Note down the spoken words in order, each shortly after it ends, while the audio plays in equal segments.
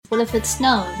What if it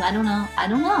snows? I don't know.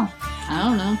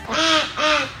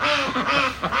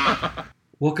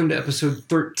 Welcome to episode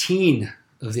 13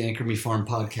 of the Anchor Me Farm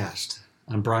podcast.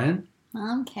 I'm Brian.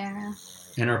 I'm Kara.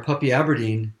 And our puppy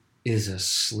Aberdeen is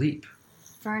asleep.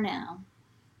 For now.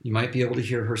 You might be able to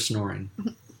hear her snoring.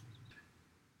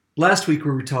 Last week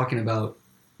we were talking about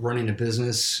running a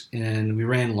business and we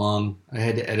ran long. I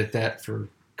had to edit that for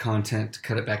content to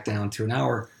cut it back down to an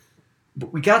hour.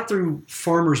 But we got through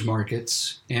farmers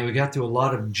markets and we got through a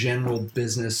lot of general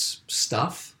business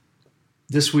stuff.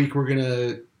 This week we're going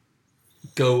to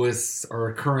go with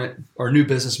our new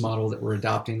business model that we're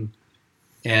adopting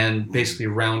and basically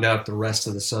round out the rest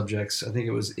of the subjects. I think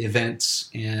it was events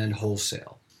and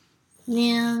wholesale.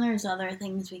 Yeah, there's other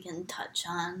things we can touch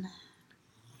on.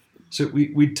 So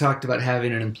we talked about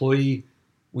having an employee.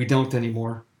 We don't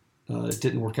anymore. It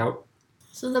didn't work out.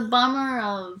 So the bummer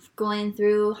of going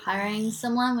through hiring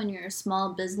someone when you're a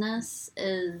small business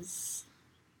is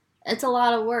it's a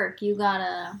lot of work. You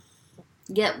gotta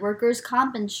get workers'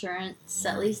 comp insurance,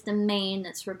 at least in Maine,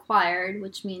 it's required,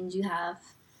 which means you have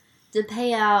to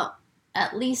pay out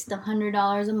at least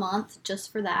 $100 a month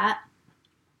just for that.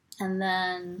 And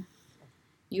then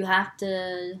you have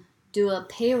to do a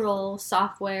payroll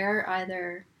software.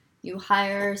 Either you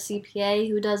hire a CPA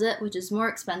who does it, which is more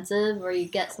expensive, or you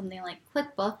get something like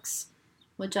QuickBooks,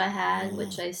 which I had,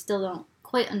 which I still don't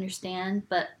quite understand,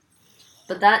 but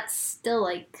that's still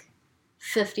like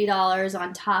 $50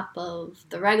 on top of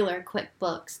the regular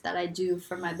QuickBooks that I do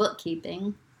for my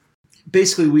bookkeeping.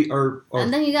 Basically, we are...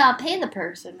 And then you gotta pay the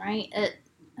person, right?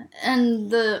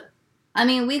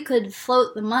 We could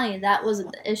float the money. That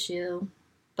wasn't the issue.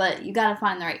 But you gotta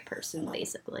find the right person,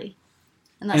 basically.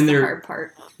 And that's the hard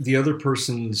part. The other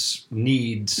person's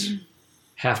needs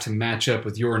have to match up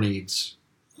with your needs.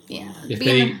 Yeah.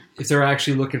 If they're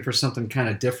actually looking for something kind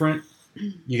of different,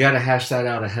 you gotta hash that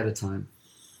out ahead of time.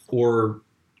 Or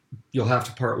you'll have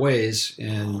to part ways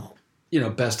and,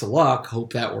 best of luck,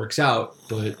 hope that works out.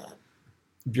 But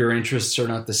your interests are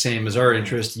not the same as our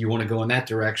interests. You want to go in that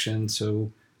direction.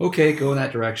 So, okay, go in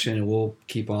that direction and we'll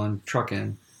keep on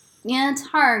trucking. Yeah, it's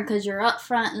hard because you're up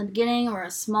front in the beginning. We're a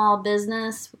small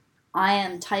business. I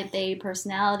am type A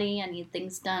personality. I need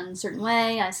things done a certain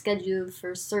way. I schedule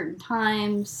for certain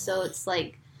times. So it's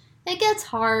like, it gets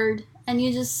hard. And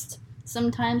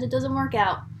sometimes it doesn't work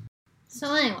out.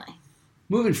 So anyway.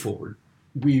 Moving forward,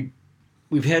 we've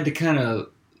had to kind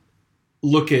of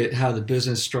look at how the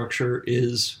business structure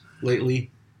is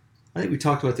lately. I think we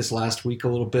talked about this last week a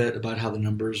little bit about how the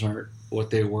numbers aren't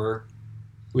what they were.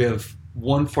 We have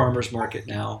one farmer's market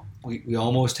now. We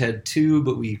almost had two,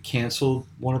 but we canceled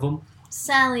one of them.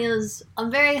 Sadly, it was a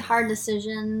very hard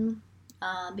decision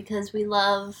because we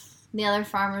love the other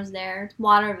farmers there.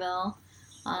 Waterville.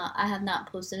 I have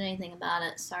not posted anything about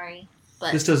it. Sorry.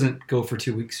 But this doesn't go for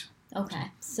 2 weeks.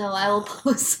 Okay, so I will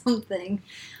post something.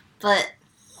 But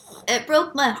it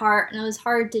broke my heart, and it was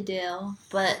hard to do.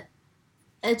 But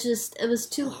it was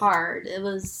too hard. It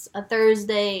was a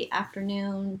Thursday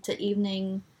afternoon to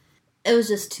evening. It was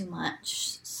just too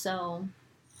much. So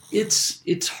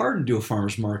it's hard to do a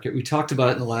farmer's market. We talked about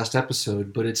it in the last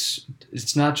episode, but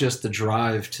it's not just the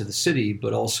drive to the city,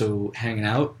 but also hanging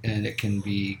out, and it can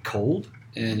be cold,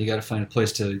 and you got to find a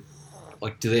place to,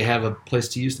 do they have a place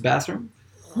to use the bathroom?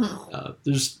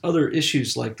 There's other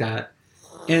issues like that,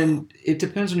 and it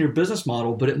depends on your business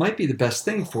model, but it might be the best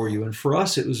thing for you. And for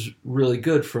us, it was really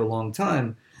good for a long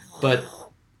time. But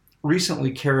recently,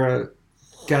 Kara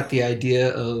got the idea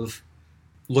of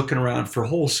looking around for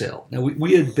wholesale. Now,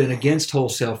 we had been against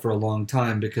wholesale for a long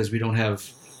time because we don't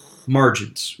have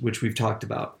margins, which we've talked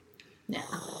about. Yeah.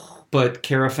 But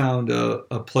Kara found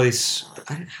a place.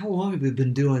 How long have we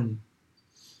been doing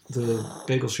the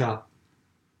bagel shop?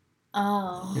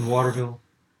 Oh. In Waterville?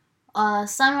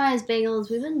 Sunrise Bagels,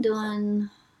 we've been doing,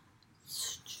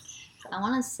 I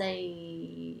want to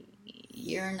say,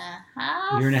 year and a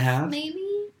half? Year and a half? Maybe?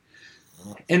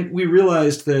 And we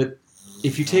realized that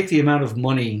if you take the amount of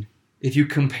money, if you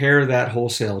compare that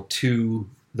wholesale to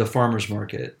the farmer's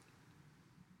market,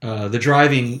 the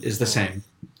driving is the same.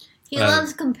 He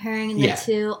loves comparing the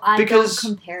two. I don't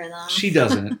compare them. She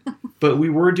doesn't. But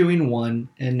we were doing one,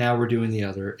 and now we're doing the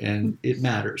other, and it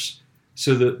matters.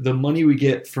 So the money we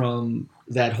get from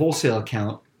that wholesale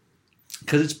account,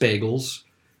 because it's bagels,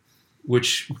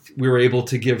 which we were able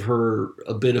to give her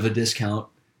a bit of a discount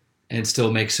and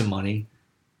still make some money,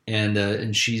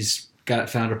 and she's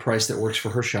found a price that works for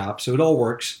her shop, so it all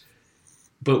works.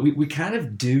 But we kind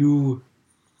of do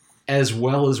as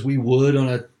well as we would on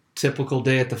a typical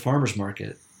day at the farmer's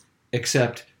market,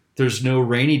 except there's no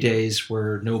rainy days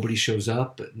where nobody shows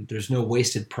up. There's no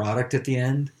wasted product at the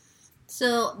end.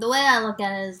 So the way I look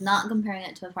at it is not comparing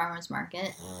it to a farmer's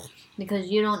market because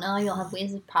you don't know, you'll have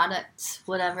wasted products,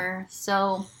 whatever.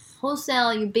 So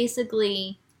wholesale, you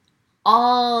basically,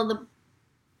 all the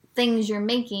things you're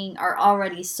making are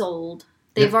already sold.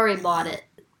 They've already bought it.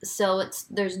 So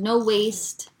there's no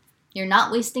waste. You're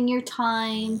not wasting your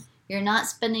time. You're not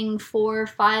spending 4 or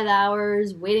 5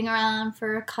 hours waiting around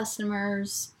for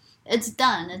customers. It's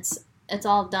done. It's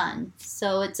all done.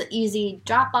 So it's an easy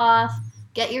drop off,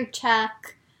 get your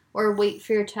check, or wait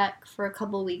for your check for a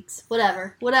couple weeks.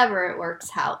 Whatever it works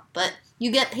out. But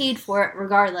you get paid for it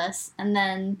regardless, and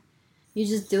then you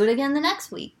just do it again the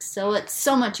next week. So it's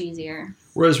so much easier.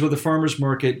 Whereas with a farmer's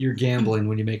market, you're gambling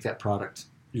when you make that product.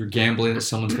 You're gambling that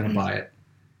someone's going to buy it.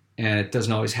 And it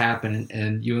doesn't always happen.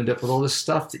 And you end up with all this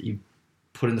stuff that you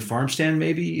put in the farm stand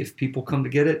maybe if people come to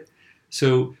get it.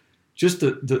 So just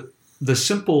the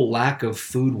simple lack of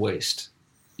food waste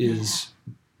is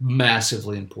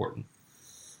massively important.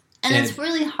 And it's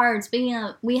really hard. Speaking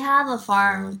of, we have a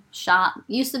farm shop.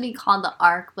 It used to be called the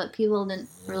Ark, but people didn't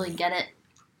really get it.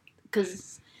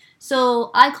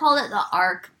 So I called it the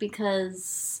Ark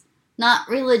because, not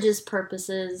religious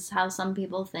purposes, how some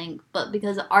people think, but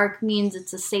because Ark means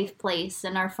it's a safe place,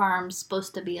 and our farm's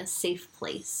supposed to be a safe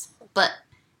place. But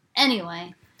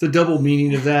anyway. The double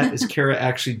meaning of that is Kara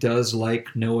actually does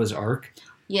like Noah's Ark.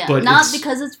 Yeah, but not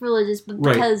because it's religious, but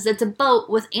because it's a boat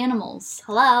with animals.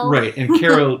 Hello? Right, and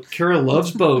Kara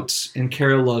loves boats, and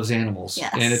Kara loves animals.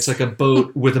 Yes. And it's like a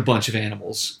boat with a bunch of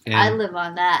animals. And I live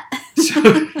on that.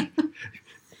 So,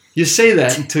 you say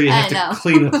that until you have to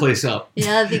clean the place up.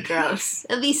 Yeah, that'd be gross.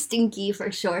 It'd be stinky for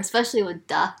sure, especially with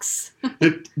ducks.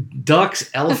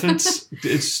 Ducks, elephants,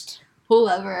 it's...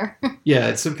 Whoever. Yeah,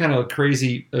 it's some kind of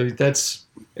crazy...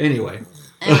 Anyway,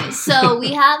 so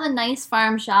we have a nice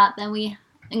farm shop, and we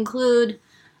include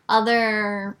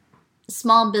other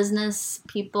small business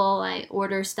people. I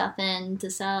order stuff in to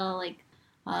sell, like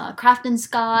Kraft and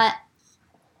Scott,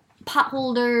 pot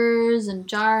holders, and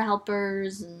jar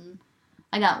helpers, and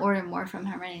I got ordered more from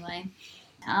her anyway.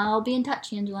 I'll be in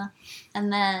touch, Angela.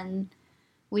 And then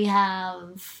we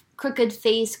have Crooked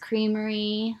Face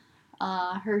Creamery.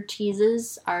 Her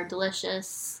cheeses are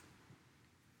delicious.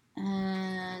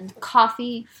 And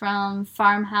coffee from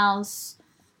Farmhouse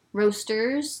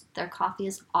Roasters. Their coffee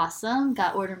is awesome.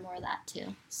 Got ordered more of that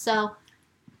too. So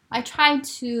I tried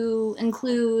to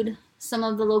include some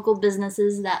of the local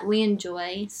businesses that we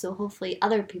enjoy, so hopefully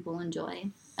other people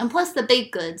enjoy. And plus the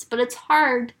baked goods. But it's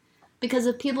hard because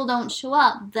if people don't show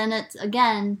up, then it's,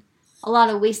 again, a lot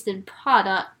of wasted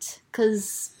product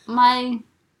because my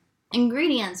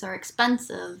ingredients are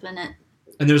expensive and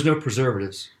there's no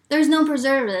preservatives. There's no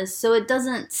preservatives, so it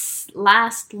doesn't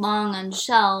last long on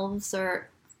shelves, or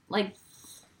like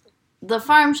the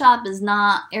farm shop is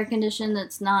not air conditioned,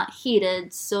 it's not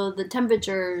heated, so the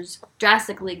temperatures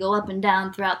drastically go up and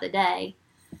down throughout the day.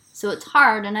 So it's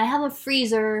hard, and I have a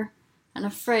freezer and a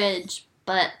fridge,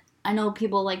 but I know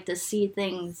people like to see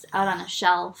things out on a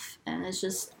shelf, and it's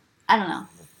just, I don't know.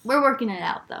 We're working it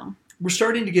out, though. We're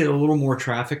starting to get a little more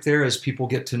traffic there as people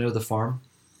get to know the farm.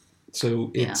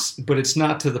 So but it's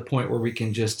not to the point where we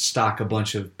can just stock a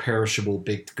bunch of perishable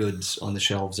baked goods on the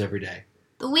shelves every day.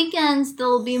 The weekends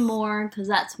there'll be more because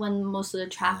that's when most of the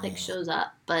traffic shows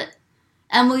up.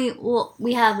 And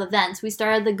we have events. We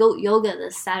started the goat yoga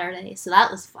this Saturday, so that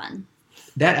was fun.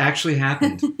 That actually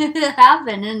happened. It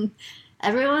happened, and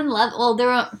everyone loved. Well, there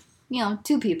were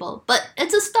 2 people, but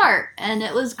it's a start, and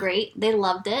it was great. They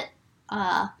loved it.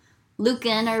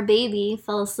 Lucan, our baby,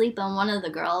 fell asleep on one of the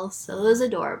girls, so it was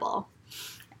adorable.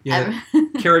 Yeah,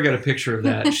 Kara got a picture of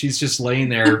that. She's just laying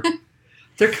there.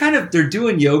 They're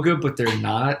doing yoga, but they're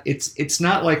not. It's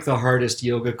not like the hardest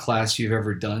yoga class you've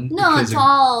ever done. No,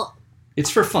 it's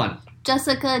for fun.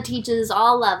 Jessica teaches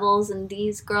all levels, and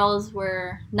these girls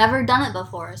were never done it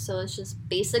before, so it's just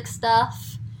basic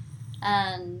stuff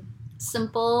and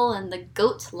simple, and the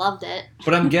goats loved it.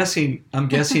 But I'm guessing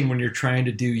when you're trying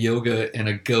to do yoga and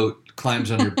a goat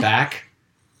climbs on your back,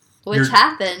 which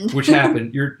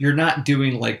happened, you're not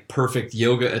doing like perfect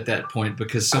yoga at that point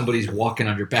because somebody's walking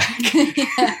on your back.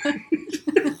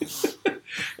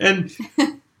 And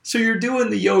so you're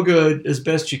doing the yoga as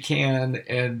best you can,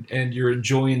 and you're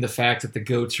enjoying the fact that the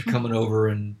goats are coming over,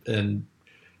 and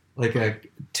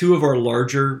like 2 of our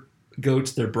larger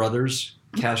goats, their brothers,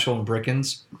 Cashel and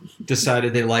Brickens,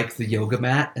 decided they liked the yoga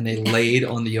mat, and they laid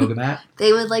on the yoga mat.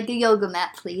 They would like a yoga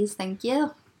mat, please. Thank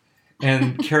you.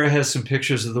 And Kara has some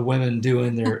pictures of the women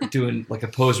doing like a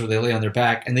pose where they lay on their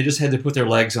back, and they just had to put their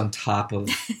legs on top of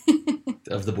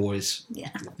the boys.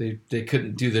 Yeah. They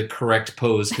couldn't do the correct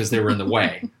pose because they were in the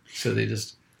way. So they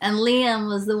just... And Liam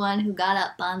was the one who got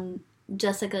up on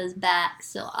Jessica's back,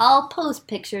 so I'll post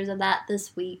pictures of that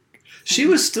this week. She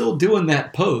was still doing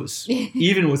that pose,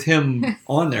 even with him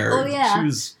on there. Oh, yeah. She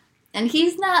was... And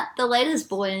he's not the lightest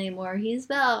boy anymore. He's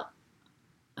about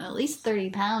at least 30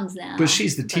 pounds now. But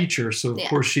she's the teacher, so of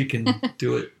course she can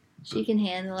do it. She can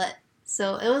handle it.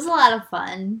 So it was a lot of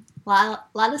fun. A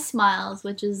lot of smiles,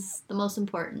 which is the most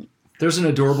important. There's an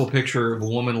adorable picture of a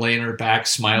woman laying on her back,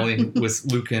 smiling with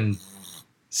Lucan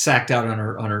sacked out on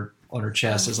her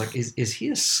chest. It's like, is he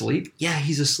asleep? Yeah,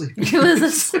 he's asleep.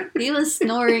 He was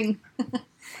snoring.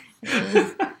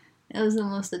 It was the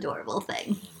most adorable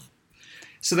thing.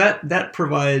 So that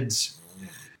provides,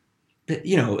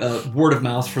 word of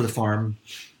mouth for the farm,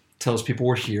 tells people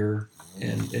we're here.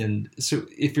 And so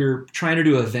if you're trying to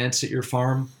do events at your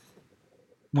farm,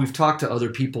 we've talked to other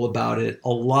people about it. A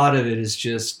lot of it is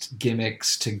just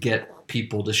gimmicks to get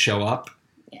people to show up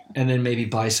and then maybe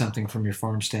buy something from your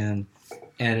farm stand.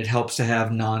 And it helps to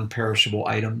have non-perishable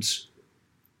items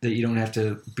that you don't have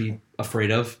to be afraid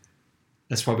of.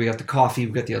 That's why we got the coffee.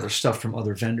 We got the other stuff from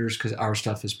other vendors because our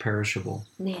stuff is perishable.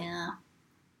 Yeah.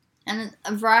 And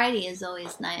a variety is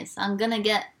always nice. I'm going to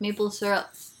get maple syrup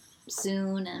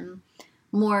soon and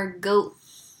more goat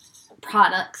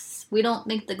products. We don't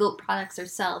make the goat products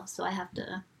ourselves, so I have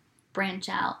to branch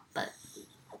out. But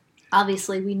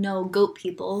obviously we know goat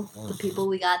people, the people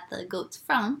we got the goats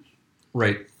from.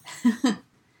 Right.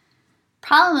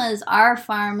 Problem is our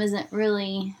farm isn't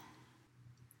really...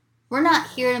 We're not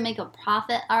here to make a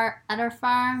profit at our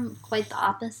farm. Quite the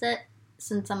opposite,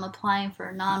 since I'm applying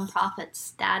for nonprofit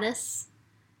status.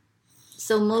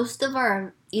 So most of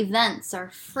our events are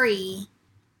free,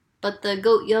 but the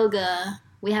goat yoga,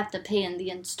 we have to pay in the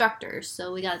instructors,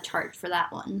 so we got to charge for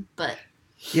that one. But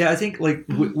yeah, I think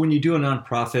when you do a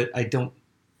nonprofit,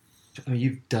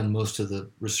 you've done most of the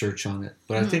research on it,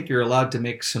 but I think you're allowed to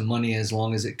make some money as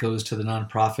long as it goes to the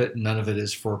nonprofit. None of it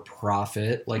is for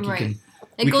profit. Like right. you can.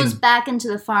 It goes back into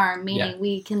the farm, meaning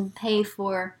we can pay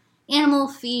for animal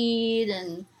feed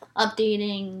and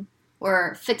updating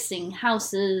or fixing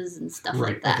houses and stuff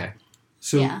like that. Okay.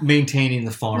 So maintaining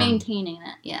the farm. Maintaining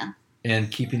it, yeah. And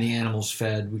keeping the animals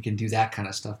fed, we can do that kind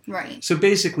of stuff. Right. So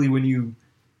basically when you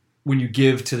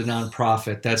give to the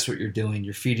nonprofit, that's what you're doing.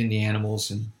 You're feeding the animals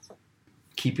and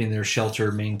keeping their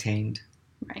shelter maintained.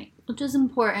 Right. Which is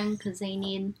important because they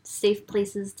need safe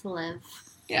places to live.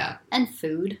 Yeah. And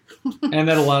food. And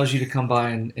that allows you to come by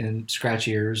and scratch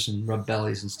ears and rub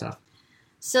bellies and stuff.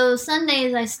 So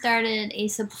Sundays I started a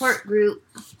support group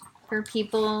for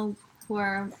people who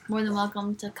are more than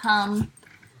welcome to come.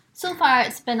 So far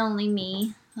it's been only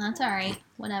me. That's alright.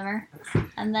 Whatever.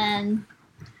 And then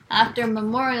after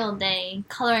Memorial Day,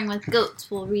 Coloring with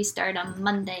Goats will restart on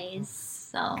Mondays.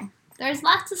 So there's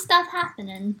lots of stuff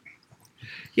happening.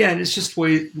 Yeah, and it's just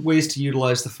ways to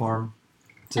utilize the farm.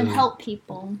 And help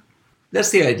people.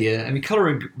 That's the idea. I mean,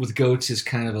 Coloring with Goats is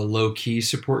kind of a low-key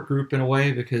support group in a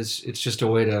way because it's just a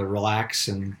way to relax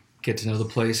and get to know the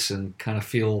place and kind of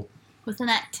feel... With an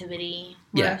activity.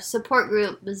 Where support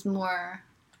group is more...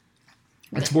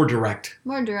 It's more direct.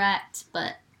 More direct,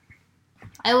 but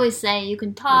I always say you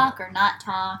can talk or not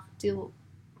talk, do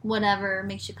whatever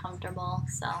makes you comfortable,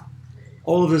 so...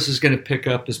 All of this is going to pick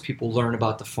up as people learn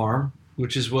about the farm,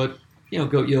 which is what,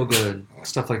 goat yoga and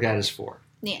stuff like that is for.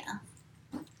 Yeah.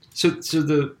 So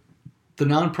the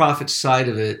nonprofit side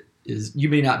of it is you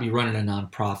may not be running a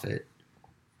nonprofit,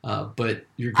 but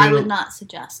you're gonna... I would not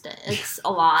suggest it. It's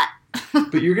a lot.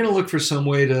 But you're going to look for some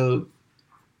way to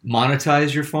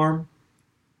monetize your farm,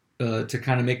 to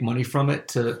kind of make money from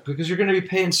it, because you're going to be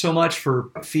paying so much for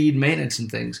feed, maintenance,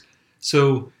 and things.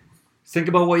 So think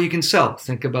about what you can sell.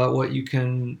 Think about what you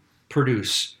can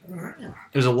produce.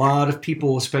 There's a lot of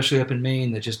people, especially up in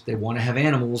Maine, that they want to have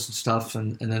animals and stuff,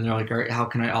 and then they're like, all right, how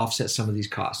can I offset some of these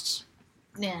costs?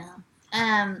 Yeah.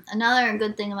 Another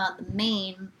good thing about the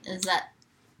Maine is that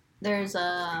there's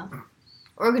a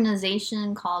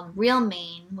organization called Real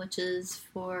Maine, which is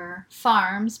for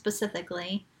farms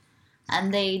specifically,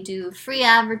 and they do free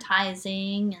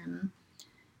advertising and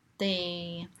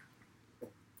they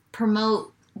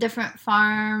promote different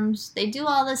farms. They do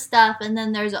all this stuff, and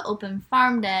then there's an open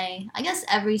farm day. I guess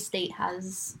every state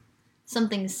has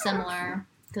something similar,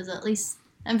 because at least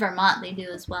in Vermont they do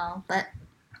as well. But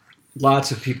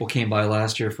lots of people came by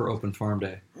last year for open farm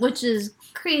day, which is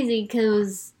crazy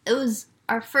because it was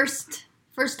our first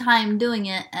time doing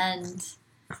it, and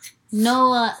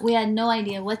we had no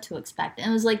idea what to expect. And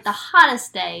it was like the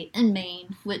hottest day in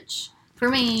Maine, which for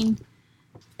Maine,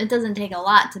 it doesn't take a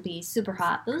lot to be super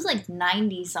hot. It was like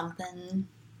 90 something.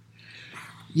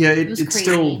 Yeah, it was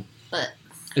crazy, but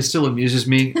it still amuses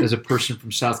me as a person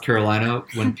from South Carolina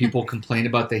when people complain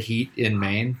about the heat in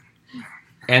Maine.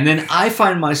 And then I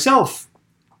find myself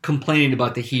complaining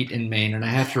about the heat in Maine, and I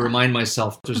have to remind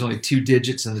myself there's only 2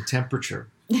 digits in the temperature.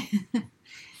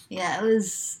 Yeah, it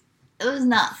was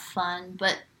not fun,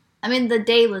 but I mean the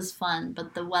day was fun,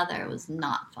 but the weather was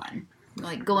not fun.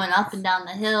 Like going up and down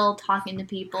the hill, talking to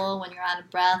people when you're out of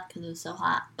breath because it was so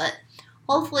hot. But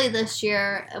hopefully this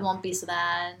year it won't be so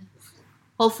bad.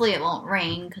 Hopefully it won't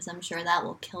rain because I'm sure that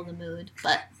will kill the mood.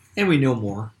 And we know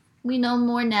more. We know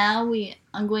more now.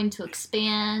 I'm going to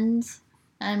expand,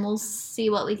 and we'll see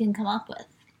what we can come up with.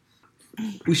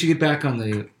 We should get back on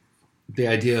the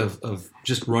idea of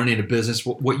just running a business,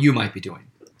 what you might be doing.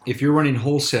 If you're running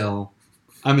wholesale,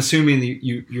 I'm assuming that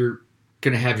you're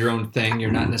going to have your own thing.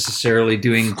 You're not necessarily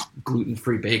doing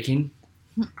gluten-free baking.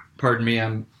 Pardon me,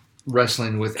 I'm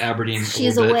wrestling with Aberdeen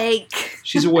She's a little awake. bit.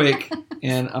 She's awake,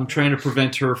 and I'm trying to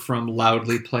prevent her from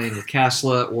loudly playing with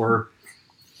Casla or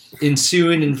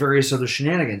ensuing in various other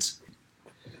shenanigans.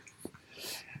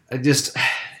 Is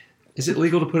it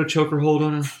legal to put a choker hold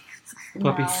on a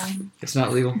puppy? No. It's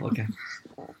not legal? Okay.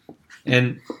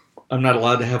 And I'm not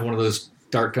allowed to have one of those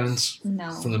dart guns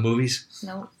No. from the movies?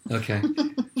 Nope. Okay.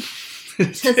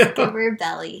 Just give her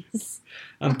bellies.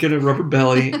 I'm going to rub her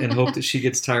belly and hope that she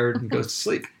gets tired and goes to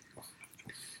sleep.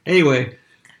 Anyway,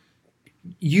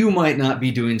 you might not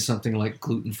be doing something like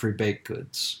gluten-free baked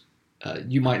goods.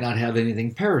 You might not have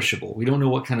anything perishable. We don't know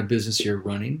what kind of business you're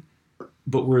running,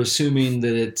 but we're assuming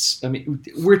that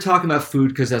we're talking about food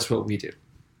because that's what we do.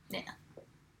 Yeah.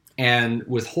 And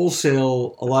with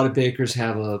wholesale, a lot of bakers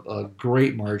have a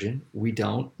great margin. We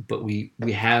don't, but we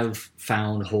have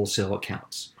found wholesale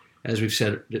accounts, as we've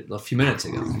said a few minutes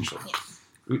ago, actually.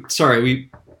 Yeah. We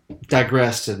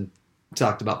digressed and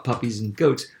talked about puppies and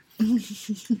goats.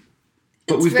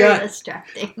 But It's very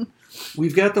distracting.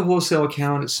 We've got the wholesale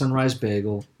account at Sunrise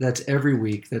Bagel. That's every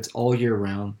week. That's all year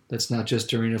round. That's not just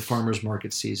during a farmer's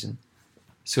market season.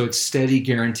 So it's steady,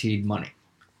 guaranteed money.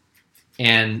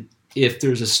 And if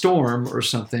there's a storm or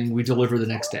something, we deliver the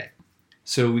next day.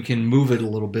 So we can move it a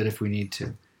little bit if we need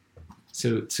to.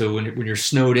 So when you're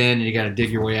snowed in and you got to dig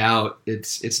your way out,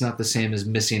 it's not the same as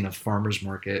missing a farmer's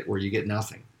market where you get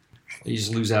nothing. You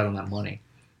just lose out on that money.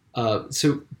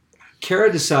 So Kara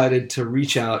decided to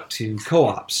reach out to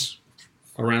co-ops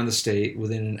around the state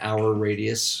within an hour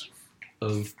radius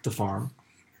of the farm.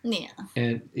 Yeah.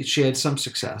 And she had some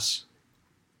success.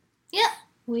 Yeah.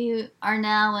 We are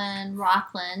now in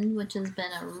Rockland, which has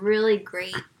been a really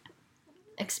great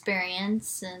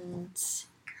experience, and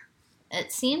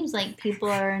it seems like people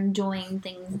are enjoying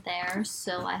things there,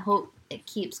 so I hope it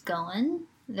keeps going.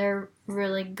 They're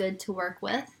really good to work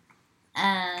with.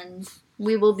 And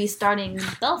we will be starting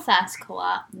Belfast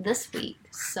Co-op this week,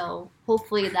 so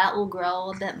hopefully that will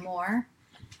grow a bit more,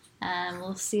 and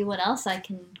we'll see what else I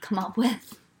can come up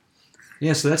with.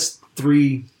 Yeah, so that's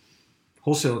 3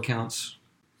 wholesale accounts.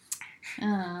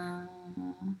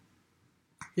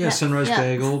 Sunrise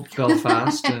Bagel,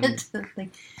 Belfast. And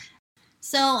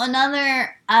So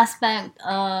another aspect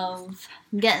of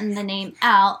getting the name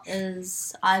out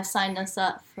is I've signed us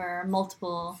up for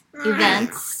multiple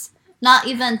events. Not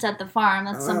events at the farm,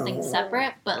 that's something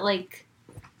separate, but like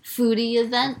foodie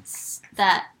events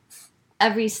that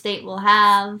every state will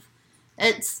have.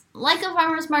 It's like a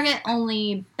farmer's market,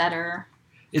 only better.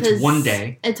 It's one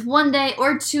day. It's 1 day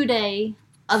or 2 day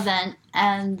event,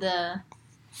 and the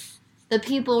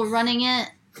people running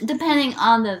it, depending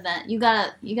on the event, you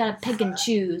gotta pick and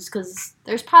choose because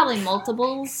there's probably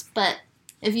multiples, but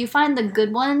if you find the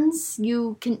good ones,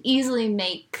 you can easily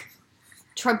make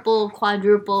triple,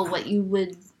 quadruple what you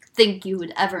would think you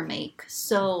would ever make.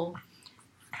 So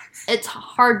it's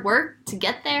hard work to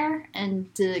get there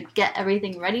and to get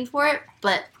everything ready for it,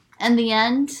 but in the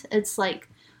end, it's like,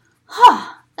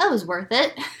 that was worth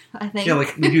it, I think. Yeah,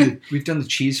 like we've done the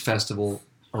cheese festival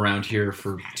around here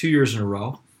for 2 years in a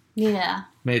row. Yeah.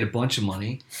 Made a bunch of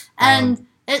money. And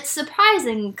it's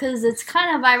surprising because it's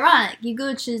kind of ironic. You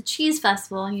go to the cheese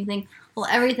festival and you think, well,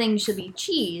 everything should be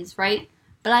cheese, right?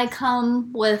 But I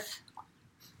come with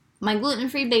my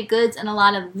gluten-free baked goods and a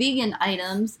lot of vegan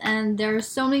items, and there are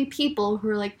so many people who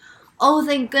are like, oh,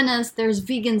 thank goodness there's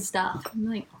vegan stuff. I'm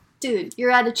like, dude,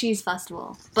 you're at a cheese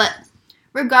festival. But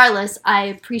regardless, I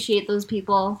appreciate those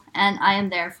people, and I am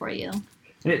there for you.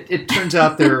 It turns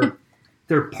out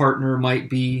their partner might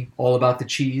be all about the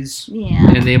cheese.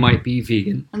 Yeah. And they might be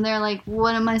vegan. And they're like,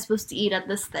 what am I supposed to eat at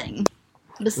this thing?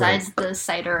 Besides the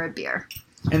cider or beer.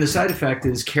 And the side effect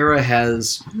is Kara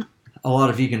has a lot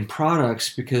of vegan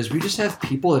products because we just have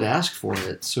people that ask for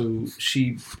it. So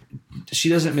she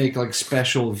doesn't make like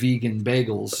special vegan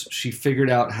bagels. She figured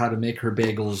out how to make her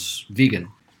bagels vegan.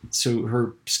 So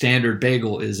her standard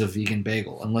bagel is a vegan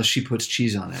bagel unless she puts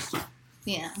cheese on it.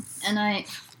 Yeah, and I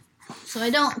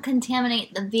don't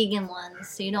contaminate the vegan ones,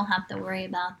 so you don't have to worry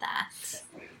about that.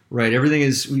 Right. Everything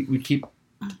is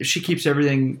she keeps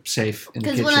everything safe in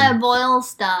the Because kitchen. when I boil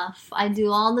stuff, I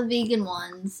do all the vegan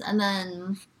ones, and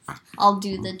then I'll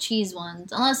do the cheese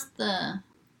ones.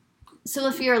 So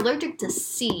if you're allergic to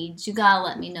seeds, you gotta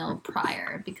let me know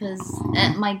prior, because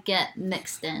it might get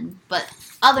mixed in. But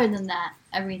other than that,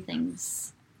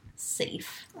 everything's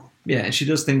safe. Yeah, and she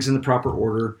does things in the proper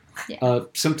order. Yeah.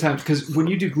 Sometimes, because when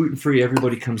you do gluten-free,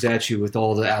 everybody comes at you with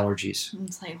all the allergies. And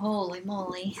it's like, holy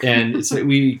moly. And it's like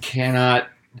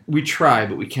we try,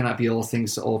 but we cannot be all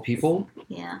things to all people.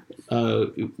 Yeah.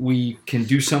 We can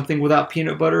do something without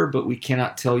peanut butter, but we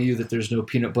cannot tell you that there's no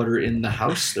peanut butter in the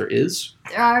house. There is.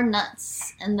 There are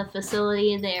nuts in the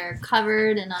facility. They are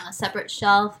covered and on a separate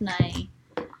shelf, and I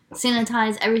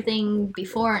sanitize everything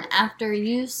before and after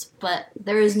use, but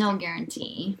there is no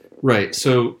guarantee. Right.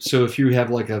 So if you have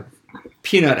like a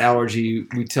peanut allergy,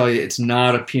 we tell you it's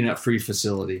not a peanut-free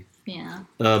facility. Yeah.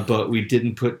 But we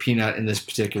didn't put peanut in this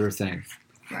particular thing.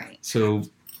 Right. So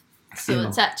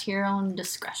it's at to your own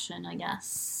discretion, I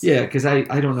guess. Yeah, because I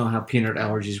don't know how peanut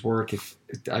allergies work.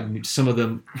 I mean, some of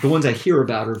them, the ones I hear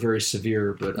about are very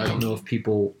severe, but I don't know if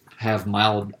people have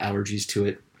mild allergies to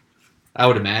it. I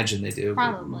would imagine they do.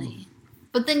 Probably.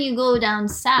 But then you go down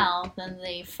south and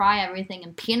they fry everything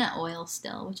in peanut oil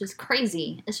still, which is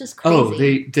crazy. It's just crazy. Oh,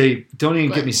 they don't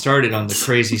even get me started on the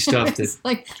crazy stuff that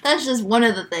like that's just one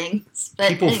of the things. But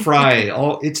people fry.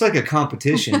 It's like a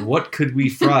competition. What could we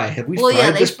fry? Have we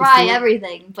fried they this fry before?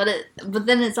 Everything, but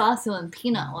then it's also in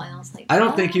peanut oil. It's like I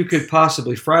don't think you could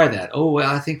possibly fry that. Oh, well,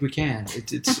 I think we can.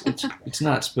 It's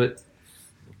nuts, but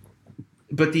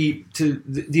the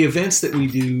events that we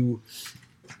do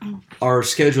are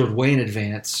scheduled way in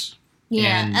advance.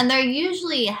 Yeah, and they're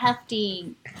usually a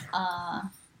hefty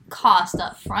cost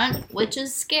up front, which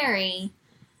is scary.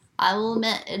 I will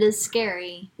admit, it is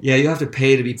scary. Yeah, you have to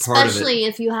pay to be part of it. Especially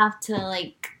if you have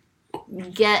to,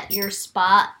 get your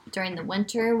spot during the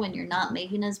winter when you're not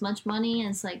making as much money.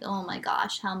 And it's like, oh my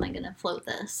gosh, how am I going to float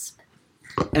this?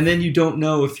 And then you don't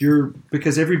know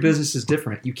because every business is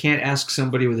different. You can't ask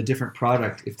somebody with a different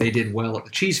product if they did well at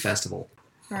the cheese festival.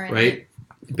 Right?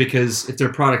 Because if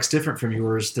their product's different from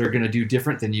yours, they're going to do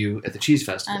different than you at the cheese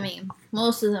festival. I mean,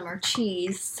 most of them are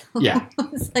cheese. Yeah.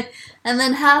 And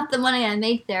then half the money I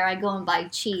make there, I go and buy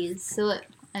cheese. So,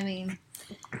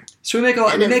 So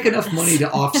we make enough money to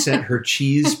offset her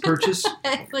cheese purchase.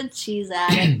 With cheese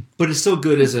added. But it's still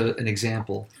good as an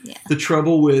example. Yeah. The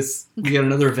trouble with, we got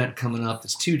another event coming up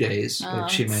that's 2 days, like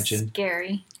she mentioned.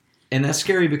 Scary. And that's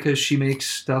scary because she makes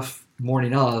stuff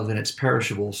morning of and it's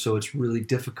perishable. So it's really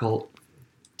difficult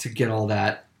to get all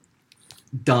that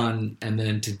done and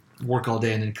then to work all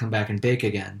day and then come back and bake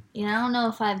again. Yeah, I don't know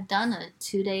if I've done a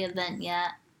 2-day event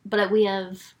yet, but we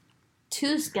have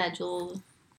 2 scheduled.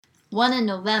 One in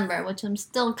November, which I'm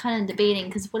still kind of debating,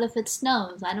 because what if it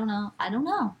snows? I don't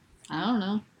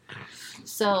know.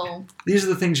 So these are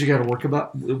the things you got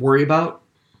to worry about.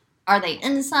 Are they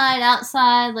inside,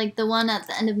 outside? Like the one at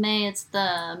the end of May, it's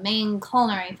the Maine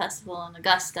Culinary Festival in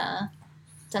Augusta.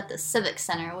 It's at the Civic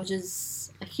Center, which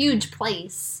is a huge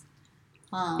place.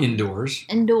 Indoors,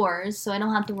 so I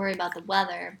don't have to worry about the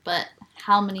weather. But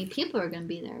how many people are going to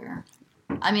be there?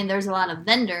 I mean, there's a lot of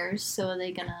vendors, so are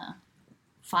they going to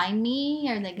find me?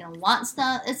 Are they going to want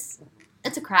stuff? It's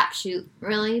a crapshoot,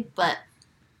 really. But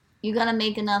you got to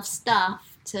make enough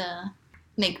stuff to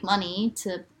make money.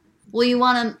 You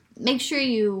want to make sure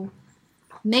you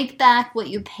make back what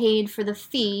you paid for the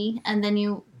fee, and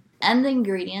the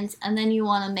ingredients, and then you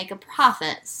want to make a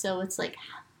profit. So it's like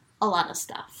a lot of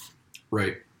stuff.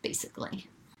 Right. Basically.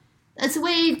 It's a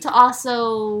way to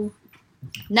also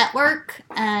network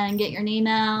and get your name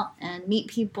out and meet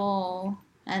people,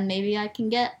 and maybe I can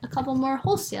get a couple more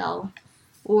wholesale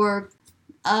or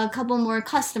a couple more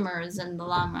customers in the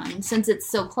long run, since it's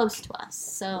so close to us.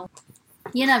 So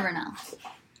you never know.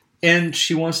 And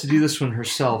she wants to do this one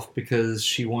herself because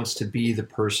she wants to be the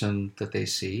person that they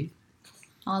see.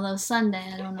 Although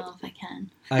Sunday, I don't know if I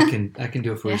can. I can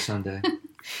do it for you Sunday.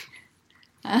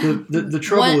 The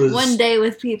trouble is... One day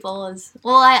with people is...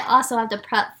 Well, I also have to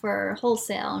prep for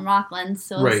Wholesale in Rockland,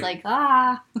 so It's like,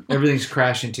 Everything's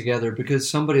crashing together because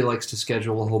somebody likes to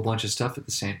schedule a whole bunch of stuff at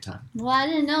the same time. Well, I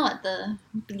didn't know at the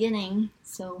beginning,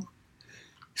 so...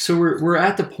 So we're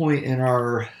at the point in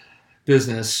our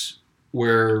business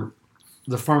where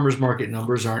the farmers market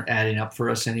numbers aren't adding up for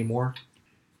us anymore.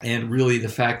 And really the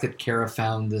fact that Kara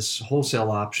found this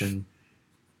wholesale option,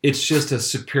 it's just a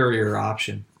superior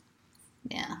option.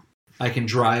 Yeah. I can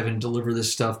drive and deliver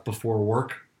this stuff before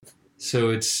work. So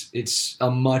it's a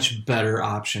much better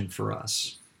option for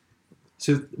us.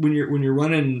 So when you're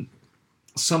running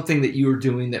something that you are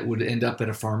doing that would end up in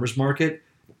a farmer's market,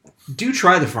 do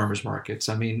try the farmer's markets.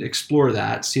 I mean, explore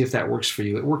that, see if that works for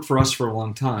you. It worked for us for a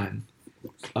long time,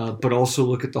 but also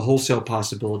look at the wholesale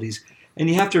possibilities. And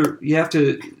you have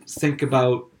to think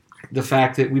about the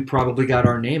fact that we probably got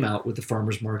our name out with the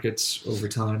farmers markets over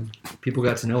time. People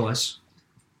got to know us,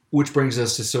 which brings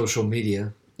us to social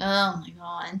media. Oh my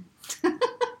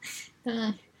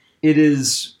god. It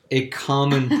is a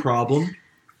common problem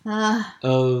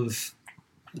of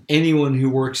anyone who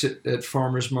works at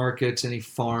farmers markets, any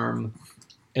farm.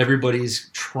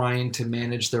 Everybody's trying to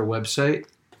manage their website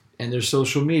and their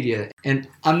social media. And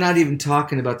I'm not even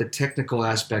talking about the technical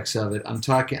aspects of it.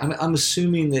 I'm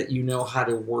assuming that you know how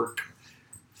to work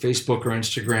Facebook or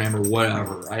Instagram or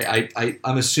whatever.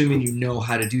 I'm assuming you know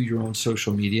how to do your own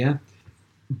social media,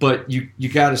 but you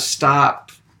got to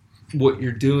stop what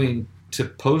you're doing to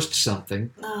post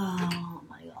something. Oh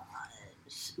my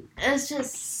gosh. It's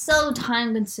just so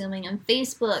time consuming, and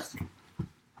Facebook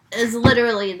is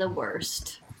literally the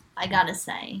worst, I gotta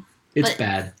say. It's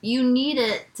bad. You need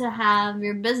it to have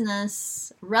your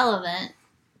business relevant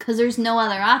because there's no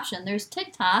other option. There's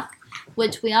TikTok,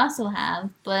 which we also have,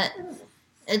 but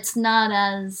it's not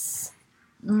as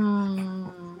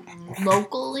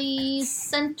locally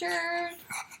centered.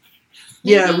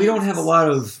 Maybe. Yeah, we don't have a lot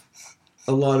of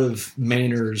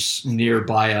Mainers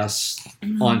nearby us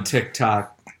on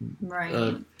TikTok.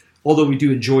 Right. Although we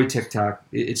do enjoy TikTok,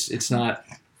 it's not.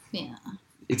 Yeah.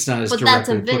 It's not as. But directly that's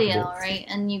a video, applicable. right?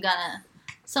 And you gotta.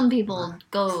 Some people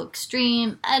go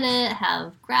extreme, edit,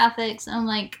 have graphics. I'm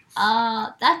like,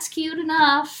 that's cute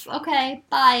enough. Okay,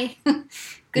 bye.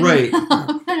 Good Right.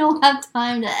 enough. I don't have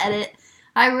time to edit.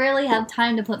 I rarely have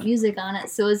time to put music on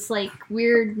it, so it's like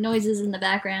weird noises in the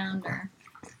background or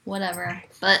whatever.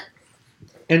 But.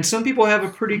 And some people have a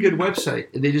pretty good website.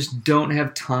 They just don't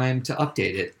have time to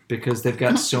update it because they've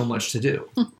got so much to do.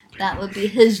 That would be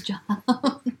his job.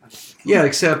 Yeah,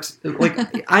 except, like,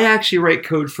 I actually write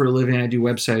code for a living. I do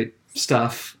website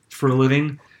stuff for a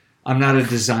living. I'm not a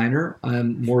designer.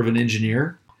 I'm more of an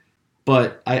engineer.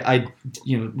 But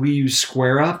we use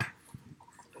SquareUp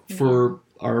for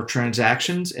our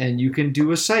transactions, and you can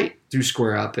do a site through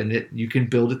SquareUp, and you can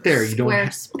build it there. You don't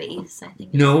Squarespace, I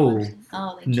think. No.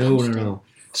 Oh, they changed it.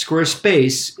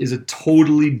 Squarespace is a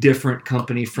totally different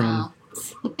company from.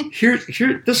 Oh. Here.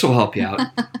 This will help you out.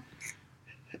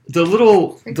 The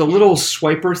little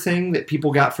swiper thing that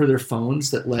people got for their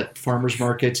phones that let farmers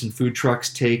markets and food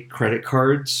trucks take credit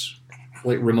cards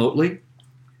like remotely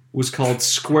was called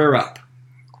SquareUp.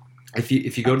 If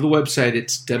you go to the website,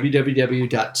 it's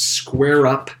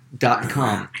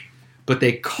www.squareup.com, but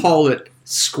they call it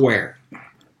Square.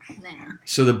 Nah.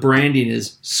 So the branding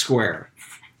is Square.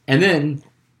 And then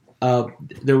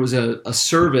there was a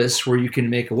service where you can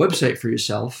make a website for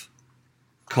yourself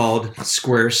called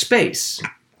Squarespace.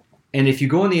 And if you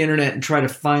go on the internet and try to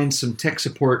find some tech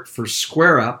support for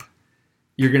SquareUp,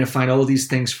 you're going to find all these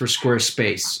things for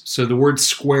Squarespace. So the word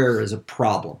square is a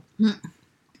problem.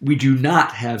 We do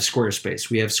not have Squarespace.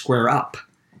 We have SquareUp.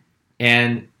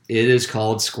 And it is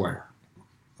called Square.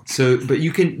 So, but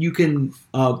you can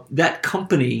that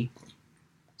company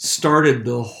started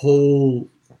the whole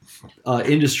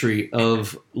industry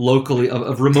of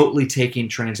remotely taking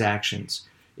transactions.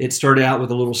 It started out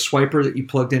with a little swiper that you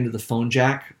plugged into the phone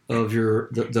jack of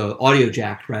the audio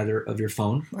jack rather of your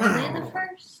phone. Were they the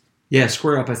first? Yeah,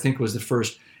 SquareUp I think was the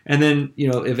first, and then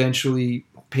eventually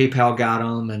PayPal got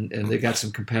them, and they got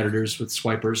some competitors with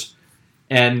swipers,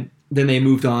 and then they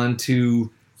moved on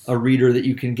to a reader that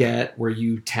you can get where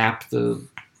you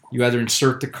either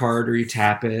insert the card or you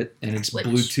tap it, and it's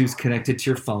Bluetooth connected to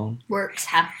your phone. Works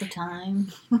half the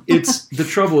time. The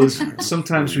trouble is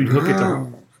sometimes we'd hook it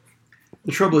to.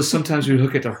 The trouble is sometimes we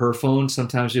hook it to her phone,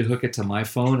 sometimes we hook it to my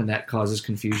phone, and that causes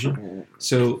confusion.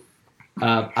 So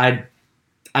I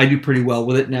do pretty well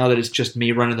with it now that it's just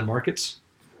me running the markets.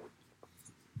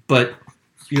 But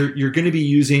you're going to be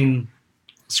using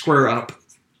SquareUp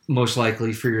most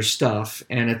likely for your stuff,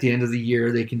 and at the end of the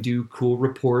year they can do cool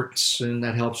reports, and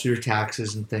that helps with your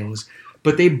taxes and things.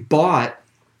 But they bought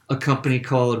a company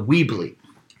called Weebly,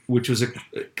 which was a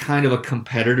kind of a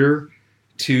competitor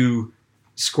to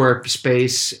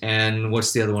Squarespace and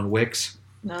what's the other one? Wix.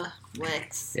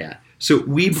 Wix. Yeah. So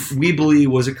Weebly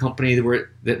was a company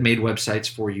that made websites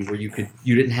for you where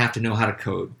you didn't have to know how to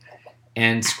code,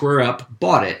 and SquareUp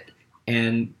bought it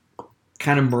and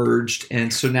kind of merged,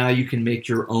 and so now you can make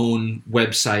your own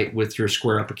website with your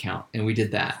SquareUp account, and we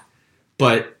did that.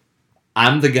 But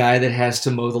I'm the guy that has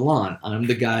to mow the lawn. I'm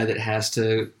the guy that has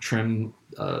to trim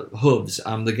hooves.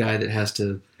 I'm the guy that has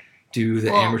to do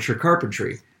the amateur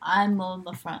carpentry. I mowed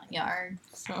the front yard.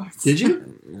 So Did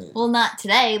you? Well, not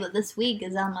today, but this week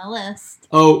is on my list.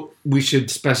 Oh, we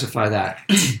should specify that.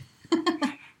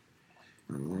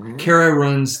 Kara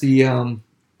runs the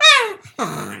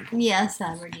Yes,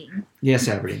 Aberdeen. Yes,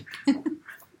 Aberdeen.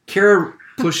 Kara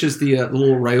pushes the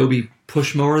little Ryobi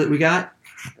push mower that we got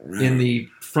in the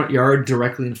front yard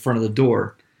directly in front of the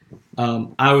door.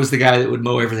 I was the guy that would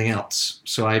mow everything else.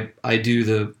 So I do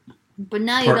the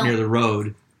part near the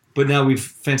road. But now we've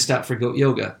fenced out for goat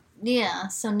yoga. Yeah,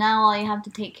 so now all you have to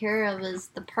take care of is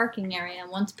the parking area.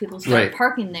 Once people start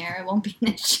parking there, it won't be an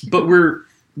issue. But we're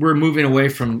moving away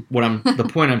from the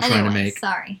point I'm trying to make.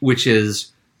 Sorry. Which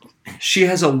is, she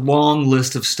has a long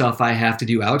list of stuff I have to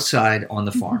do outside on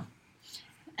the farm.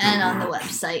 And on the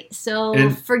website. So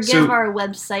forgive our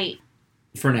website.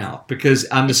 For now, because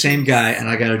I'm the same guy and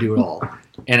I got to do it all.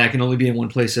 And I can only be in one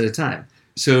place at a time.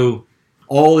 So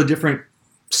all the different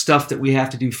stuff that we have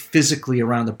to do physically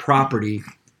around the property,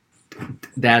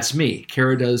 that's me.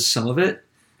 Kara does some of it,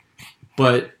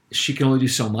 but she can only do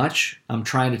so much. I'm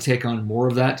trying to take on more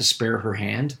of that to spare her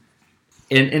hand.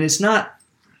 And it's not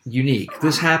unique.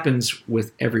 This happens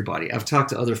with everybody. I've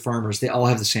talked to other farmers. They all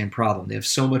have the same problem. They have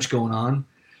so much going on.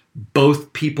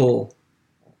 Both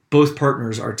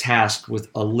partners are tasked with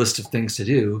a list of things to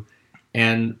do,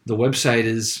 and the website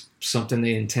is something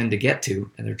they intend to get to,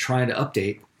 and they're trying to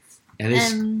update,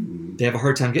 and they have a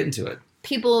hard time getting to it.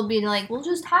 People will be like, well,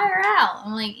 just hire out.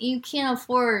 I'm like, you can't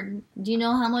afford, do you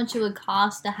know how much it would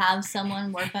cost to have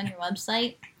someone work on your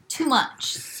website? Too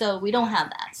much. So we don't have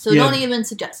that. So don't even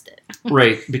suggest it.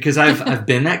 Right, because I've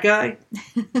been that guy.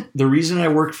 The reason I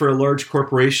worked for a large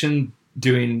corporation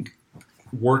doing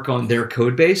work on their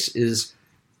code base is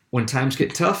when times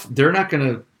get tough, they're not going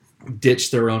to ditch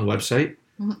their own website,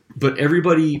 but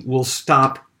everybody will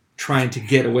stop trying to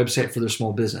get a website for their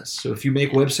small business. So if you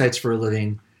make websites for a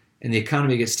living and the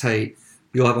economy gets tight,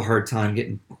 you'll have a hard time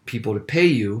getting people to pay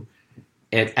you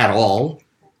at all,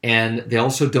 and they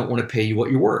also don't want to pay you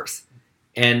what you're worth.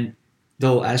 And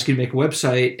they'll ask you to make a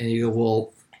website, and you go,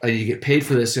 well, I need to get paid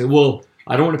for this. And, well,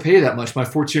 I don't want to pay you that much. My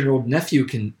 14-year-old nephew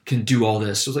can do all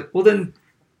this. So I was like, well, then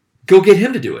go get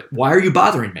him to do it. Why are you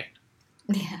bothering me?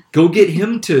 Yeah. Go get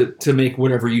him to make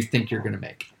whatever you think you're going to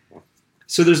make.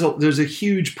 So there's a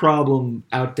huge problem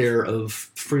out there of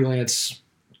freelance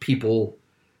people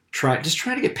trying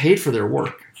to get paid for their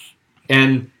work.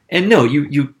 And no,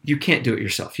 you can't do it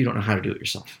yourself. You don't know how to do it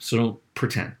yourself. So don't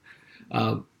pretend.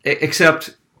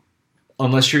 Except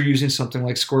unless you're using something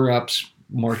like SquareUp's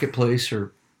Marketplace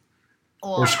or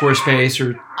Squarespace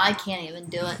or I can't even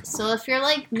do it. So if you're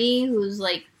like me, who's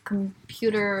like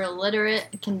computer illiterate,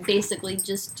 can basically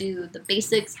just do the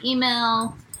basics: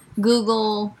 email,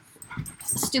 Google,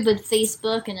 stupid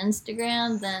Facebook and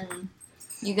Instagram, then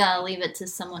you gotta leave it to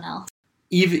someone else.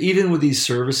 Even with these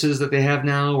services that they have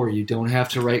now, where you don't have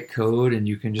to write code and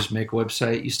you can just make a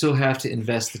website, you still have to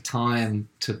invest the time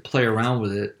to play around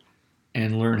with it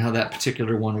and learn how that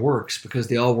particular one works, because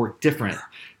they all work different.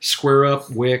 SquareUp,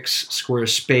 Wix,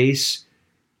 Squarespace,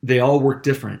 they all work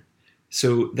different.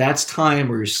 So that's time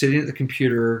where you're sitting at the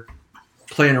computer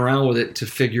playing around with it to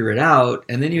figure it out,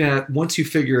 and then once you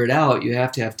figure it out, you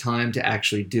have to have time to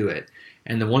actually do it.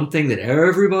 And the one thing that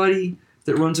everybody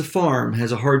that runs a farm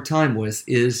has a hard time with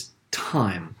is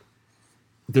time.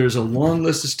 There's a long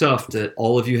list of stuff that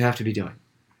all of you have to be doing.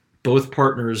 Both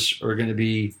partners are going to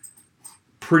be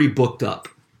pretty booked up,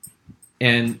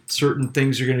 and certain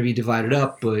things are going to be divided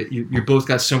up, but you're both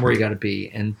got somewhere you got to be,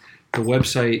 and the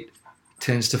website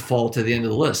tends to fall to the end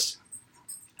of the list.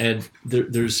 And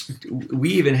we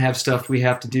even have stuff we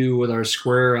have to do with our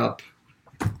SquareUp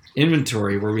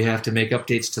inventory where we have to make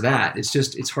updates to that.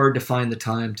 It's hard to find the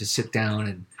time to sit down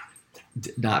and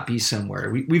not be somewhere.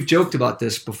 We've joked about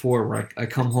this before, where I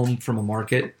come home from a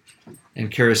market and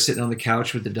Kara's sitting on the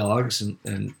couch with the dogs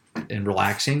and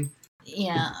relaxing.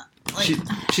 Yeah.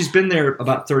 She's been there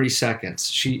about 30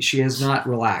 seconds. She has not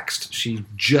relaxed. She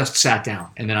just sat down,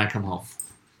 and then I come home.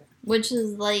 Which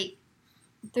is like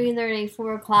 3:30,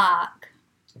 4 o'clock,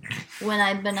 when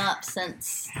I've been up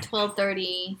since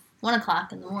 12:30, 1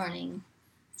 o'clock in the morning.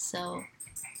 So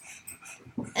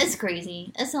it's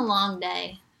crazy. It's a long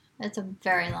day. It's a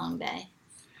very long day.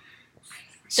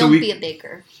 Don't be a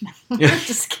baker. I'm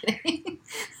just kidding.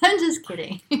 I'm just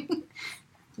kidding.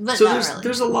 But so really.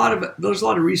 There's a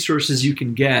lot of resources you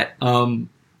can get.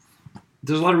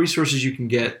 There's a lot of resources you can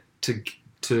get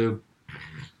to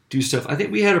do stuff. I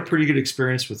think we had a pretty good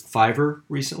experience with Fiverr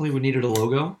recently. We needed a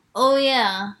logo. Oh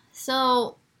yeah.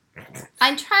 So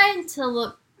I tried to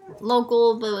look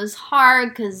local, but it was hard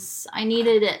because I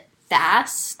needed it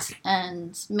fast,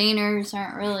 and Mainers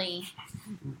aren't really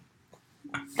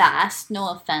fast, no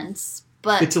offense.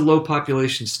 But it's a low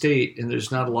population state, and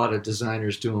there's not a lot of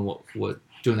designers doing what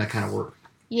doing that kind of work.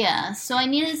 yeah, so I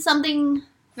needed something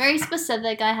very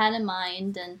specific I had in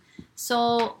mind, and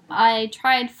so I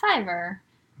tried Fiverr,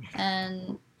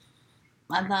 and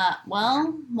I thought,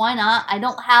 well, why not? I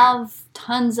don't have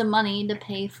tons of money to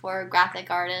pay for graphic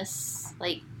artists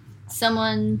like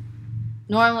someone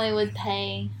normally would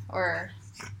pay or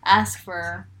ask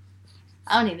for.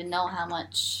 I don't even know how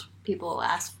much people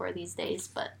ask for these days,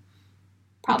 but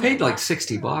I probably paid like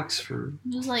 $60 for.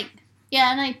 it was like,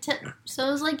 yeah, and I tipped, so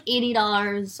it was like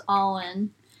 $80 all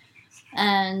in.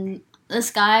 And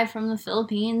this guy from the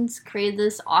Philippines created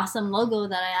this awesome logo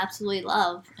that I absolutely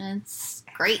love, and it's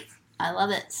great. I love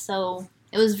it. So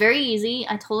it was very easy.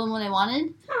 I told him what I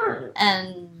wanted,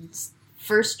 and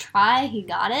first try, he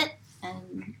got it,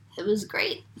 and it was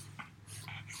great.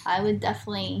 I would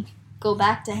definitely go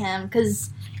back to him, because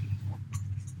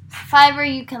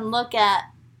Fiverr, you can look at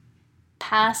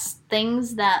past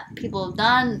things that people have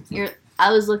done.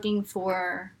 I was looking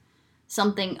for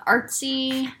something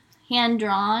artsy,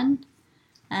 hand-drawn,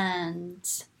 and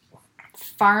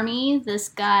farmy. This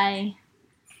guy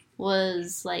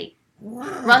was like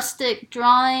rustic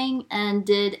drawing and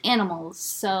did animals.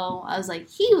 So I was like,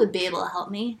 he would be able to help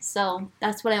me. So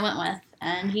that's what I went with.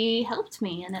 And he helped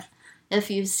me. And if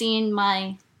you've seen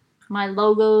my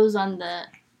logos on the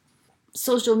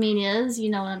social medias,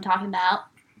 you know what I'm talking about.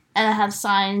 And I have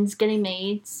signs getting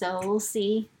made, so we'll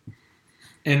see.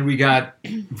 And we got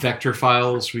vector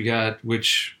files. We got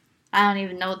which. I don't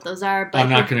even know what those are, but I'm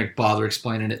not going to bother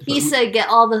explaining it. He said get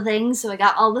all the things, so I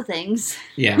got all the things.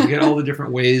 Yeah, we got all the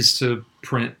different ways to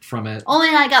print from it. Oh,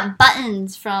 and I got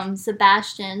buttons from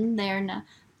Sebastian. They're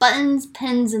buttons,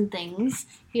 pins, and things.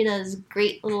 He does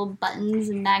great little buttons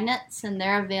and magnets, and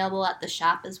they're available at the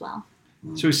shop as well.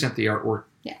 So we sent the artwork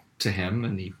to him,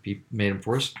 and he made them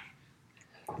for us.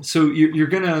 So you're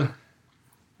going to...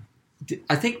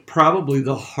 I think probably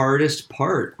the hardest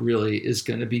part really is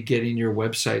going to be getting your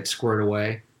website squared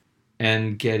away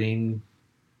and getting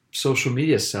social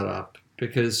media set up,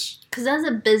 because as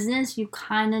a business you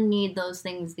kind of need those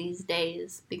things these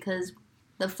days, because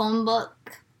the phone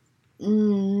book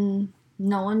no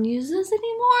one uses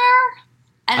anymore.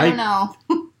 I don't know.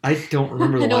 I don't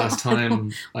remember the last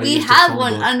time I we used a have phone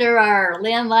one book. under our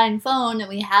landline phone, and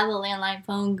we have a landline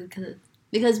phone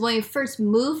because when we first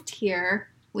moved here,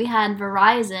 we had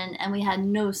Verizon, and we had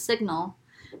no signal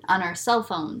on our cell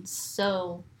phones,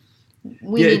 so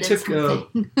we needed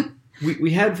something.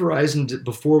 We had Verizon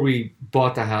before we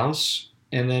bought the house,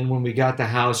 and then when we got the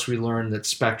house, we learned that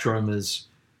Spectrum is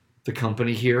the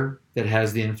company here that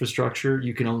has the infrastructure.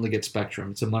 You can only get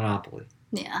Spectrum. It's a monopoly.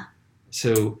 Yeah.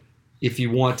 So if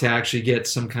you want to actually get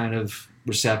some kind of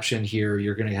reception here,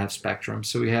 you're going to have Spectrum.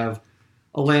 So we have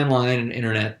a landline and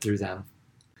internet through them.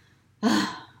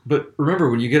 But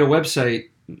remember, when you get a website,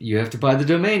 you have to buy the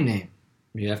domain name.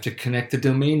 You have to connect the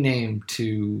domain name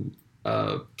to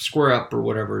Square Up or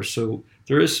whatever. So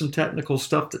there is some technical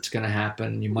stuff that's going to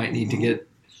happen. You might need to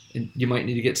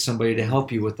get somebody to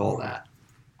help you with all that.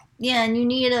 Yeah, and you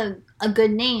need a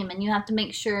good name, and you have to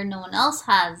make sure no one else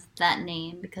has that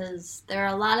name, because there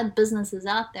are a lot of businesses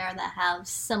out there that have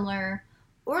similar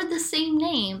or the same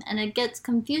name, and it gets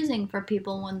confusing for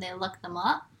people when they look them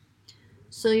up.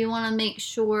 So you want to make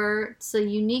sure it's a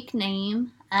unique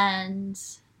name, and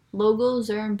logos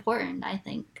are important, I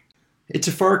think. It's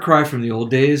a far cry from the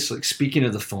old days. Like, speaking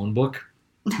of the phone book,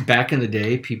 back in the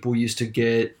day, people used to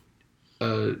get,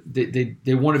 they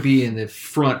want to be in the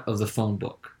front of the phone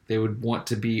book. They would want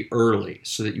to be early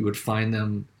so that you would find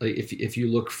them. Like if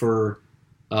you look for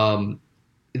the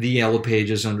yellow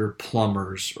pages under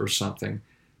plumbers or something,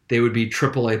 they would be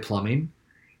AAA plumbing,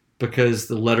 because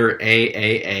the letter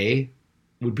AAA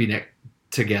would be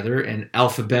together, and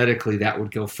alphabetically that would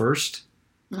go first.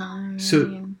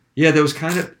 So yeah, that was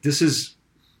kind of, this is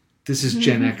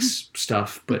Gen X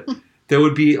stuff, but there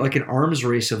would be like an arms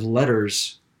race of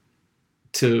letters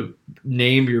to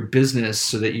name your business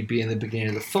so that you'd be in the beginning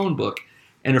of the phone book.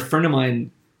 And a friend of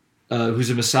mine who's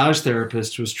a massage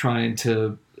therapist was trying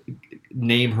to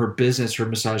name her business, her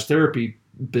massage therapy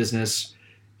business,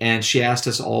 and she asked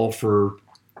us all for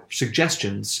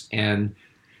suggestions. And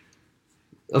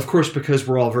of course, because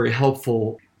we're all very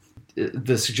helpful,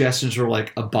 the suggestions were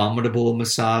like abominable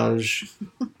massage.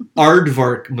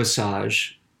 Aardvark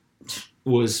massage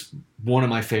was one of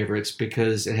my favorites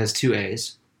because it has 2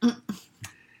 A's.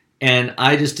 And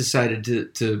I just decided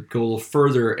to go a little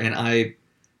further, and I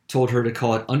told her to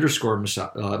call it underscore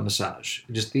massage.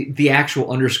 Just the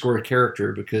actual underscore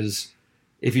character, because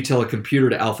if you tell a computer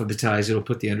to alphabetize, it'll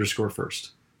put the underscore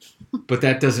first. But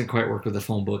that doesn't quite work with a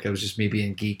phone book. I was just me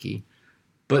being geeky.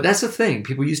 But that's the thing.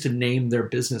 People used to name their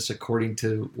business according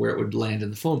to where it would land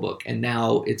in the phone book. And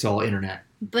now it's all internet.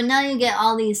 But now you get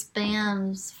all these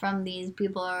spams from these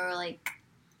people who are like,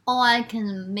 oh, I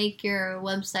can make your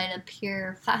website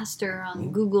appear faster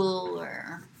on Google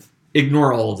or...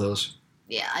 Ignore all of those.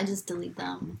 Yeah, I just delete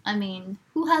them. I mean,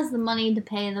 who has the money to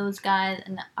pay those guys,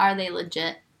 and are they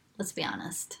legit? Let's be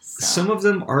honest. So. Some of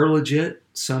them are legit.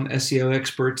 Some SEO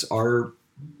experts are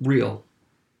real.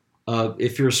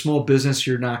 If you're a small business,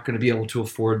 you're not going to be able to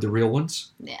afford the real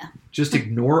ones. Yeah. Just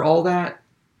ignore all that.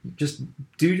 Just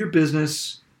do your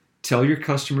business. Tell your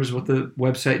customers what the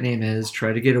website name is.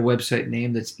 Try to get a website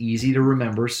name that's easy to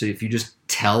remember. So if you just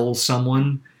tell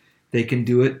someone, they can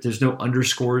do it. There's no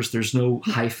underscores. There's no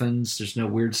hyphens. There's no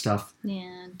weird stuff.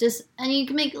 Yeah. And you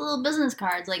can make little business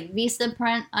cards like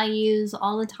Vistaprint I use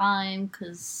all the time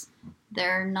because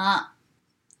they're not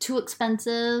too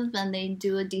expensive and they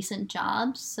do a decent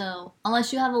job. So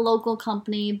unless you have a local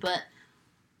company, but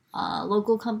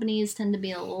local companies tend to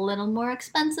be a little more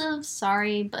expensive.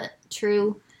 Sorry, but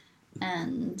true.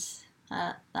 And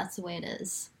that's the way it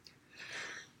is.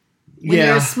 When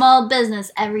you're a small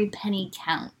business, every penny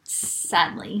counts,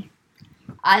 sadly.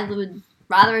 I would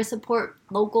rather support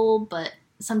local, but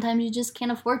sometimes you just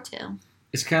can't afford to.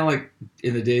 It's kind of like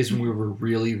in the days when we were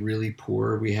really, really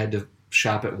poor, we had to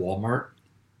shop at Walmart.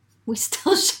 We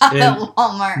still shop at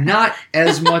Walmart. Not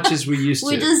as much as we used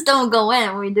to. We just don't go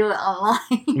in. We do it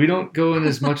online. We don't go in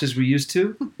as much as we used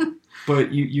to.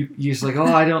 But you're just like,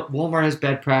 Walmart has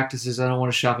bad practices. I don't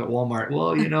want to shop at Walmart. Well,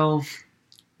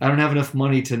 I don't have enough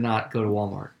money to not go to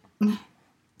Walmart.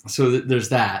 So there's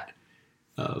that.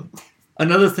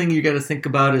 Another thing you got to think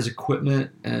about is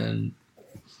equipment and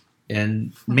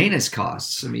maintenance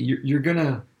costs. I mean, you're going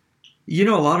to,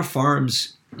 a lot of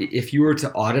farms, if you were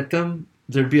to audit them,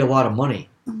 there'd be a lot of money,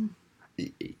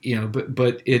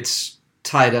 but it's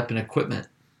tied up in equipment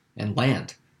and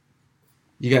land.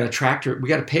 You got a tractor. We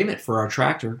got a payment for our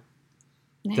tractor.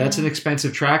 Yeah. That's an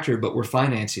expensive tractor, but we're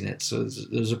financing it. So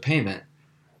there's a payment.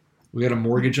 We got a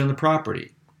mortgage on the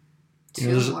properry.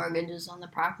 Two mortgages on the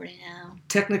property now.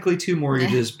 Technically 2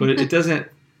 mortgages, but it doesn't,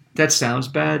 that sounds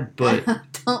bad, but.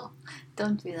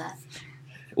 Don't do that.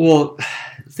 Well,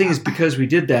 the thing is, because we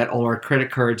did that, all our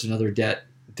credit cards and other debt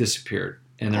disappeared.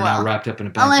 And they're now wrapped up in a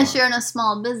bank unless loan. You're in a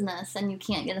small business and you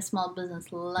can't get a small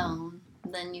business loan,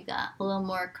 then you got a little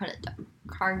more credit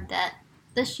card debt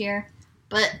this year.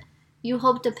 But you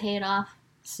hope to pay it off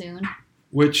soon.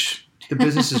 Which the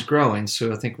business is growing,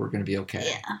 so I think we're going to be okay.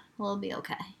 Yeah, we'll be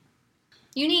okay.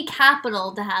 You need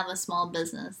capital to have a small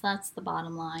business. That's the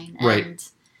bottom line. Right. And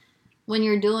when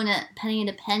you're doing it penny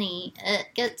to penny, it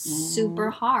gets super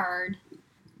hard.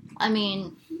 I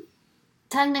mean,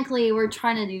 technically we're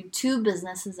trying to do 2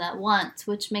 businesses at once,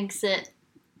 which makes it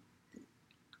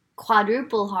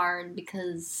quadruple hard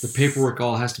because the paperwork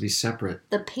all has to be separate.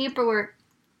 The paperwork.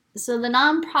 So the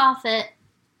nonprofit,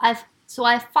 I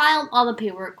filed all the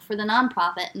paperwork for the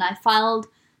nonprofit, and I filed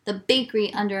the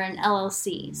bakery under an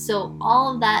LLC. So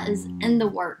all of that is in the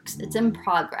works. It's in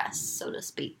progress, so to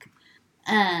speak.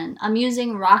 And I'm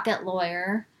using Rocket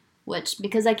Lawyer, which,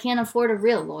 because I can't afford a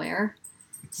real lawyer.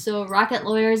 So Rocket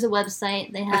Lawyer is a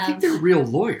website. They have. I think they're real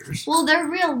lawyers. Well, they're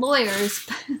real lawyers,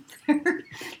 but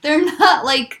they're not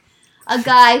like a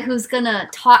guy who's gonna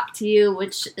talk to you,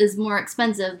 which is more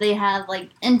expensive. They have like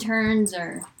interns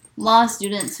or law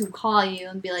students who call you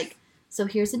and be like, so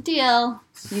here's the deal.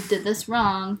 You did this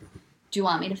wrong. Do you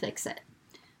want me to fix it?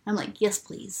 I'm like, yes,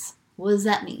 please. What does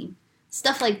that mean?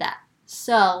 Stuff like that.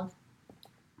 So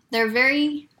they're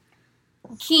very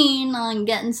keen on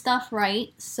getting stuff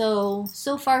right. So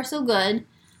far, so good.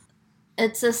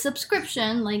 It's a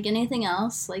subscription like anything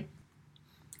else, like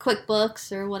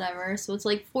QuickBooks or whatever. So it's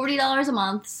like $40 a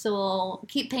month. So I'll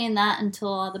keep paying that until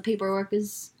all the paperwork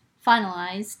is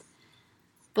finalized.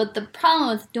 But the problem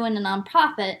with doing a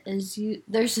nonprofit is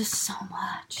there's just so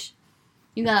much.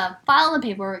 You gotta file the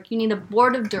paperwork. You need a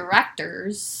board of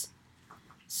directors.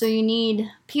 So you need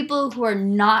people who are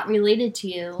not related to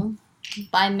you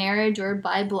by marriage or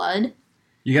by blood.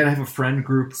 You gotta have a friend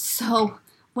group. So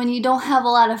when you don't have a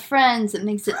lot of friends, it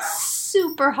makes it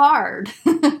super hard.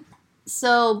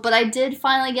 But I did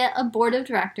finally get a board of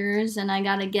directors, and I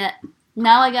gotta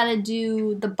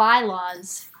do the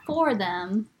bylaws for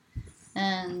them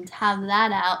and have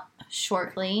that out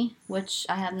shortly, which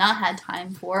I have not had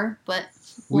time for, but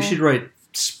we should write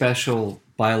special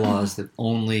bylaws that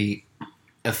only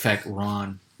affect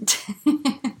Ron.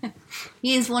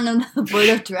 He is one of the board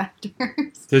of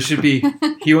directors. There should be.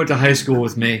 He went to high school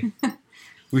with me.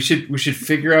 We should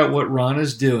figure out what Ron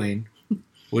is doing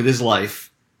with his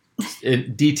life,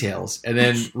 in details and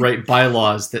then write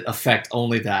bylaws that affect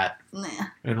only that. Nah.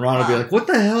 And Ron will be like, "What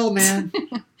the hell, man?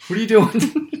 What are you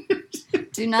doing?"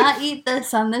 Do not eat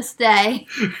this on this day.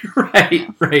 Right.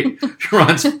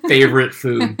 Ron's favorite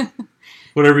food,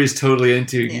 whatever he's totally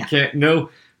into. Yeah. You can't.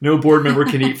 No board member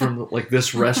can eat from like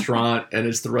this restaurant, and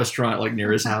it's the restaurant like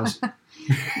near his house.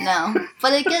 No,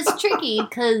 but it gets tricky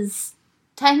because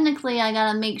technically I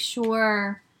gotta make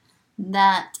sure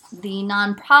that the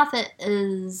nonprofit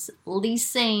is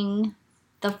leasing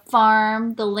the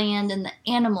farm, the land, and the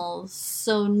animals,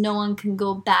 so no one can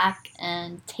go back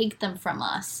and take them from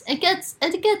us. It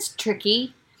gets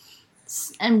tricky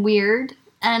and weird,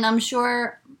 and I'm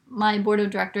sure my board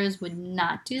of directors would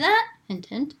not do that. Hint,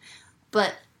 hint.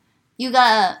 But you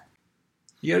gotta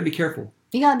be careful.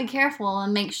 You gotta be careful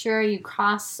and make sure you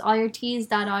cross all your T's,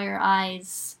 dot all your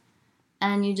I's,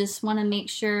 and you just want to make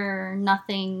sure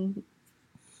nothing.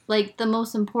 Like, the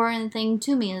most important thing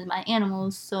to me is my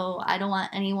animals, so I don't want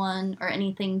anyone or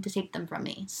anything to take them from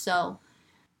me. So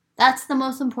that's the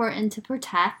most important to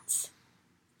protect.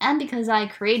 And because I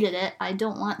created it, I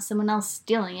don't want someone else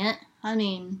stealing it. I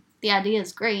mean, the idea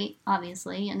is great,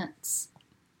 obviously, and it's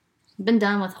been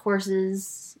done with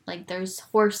horses. Like, there's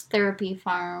horse therapy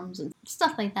farms and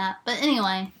stuff like that. But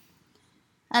anyway,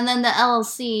 and then the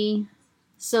LLC,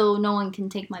 so no one can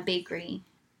take my bakery.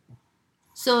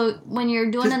 So when you're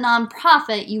doing a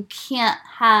nonprofit, you can't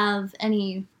have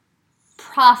any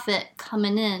profit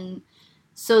coming in.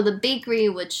 So the bakery,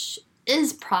 which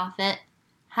is profit,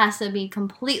 has to be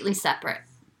completely separate.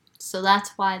 So that's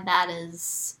why that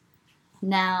is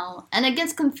now. And it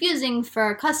gets confusing for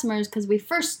our customers because we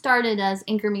first started as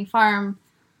Anchor Me Farm,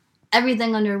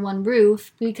 everything under one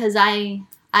roof, because I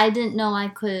didn't know I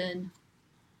could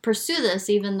pursue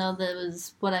this even though that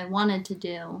was what I wanted to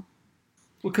do.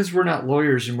 Well, because we're not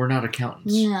lawyers and we're not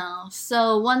accountants. No.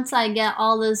 So once I get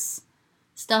all this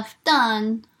stuff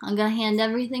done, I'm going to hand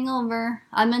everything over.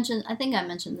 I think I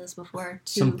mentioned this before.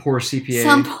 To some poor CPA.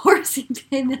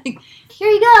 Like, here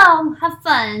you go. Have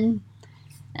fun.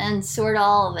 And sort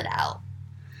all of it out.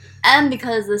 And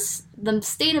because the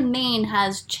state of Maine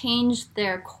has changed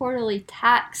their quarterly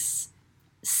tax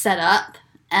setup,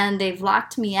 and they've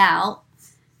locked me out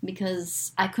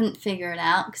because I couldn't figure it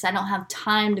out because I don't have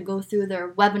time to go through their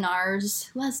webinars.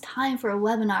 Who has time for a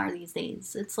webinar these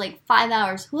days? It's like 5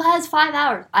 hours. Who has 5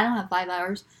 hours? I don't have 5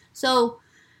 hours. So,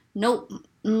 nope.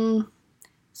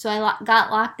 So I got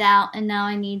locked out, and now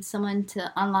I need someone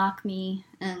to unlock me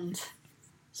and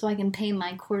so I can pay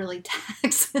my quarterly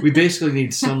tax. We basically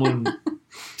need someone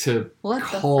to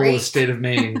call the state of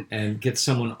Maine and get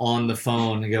someone on the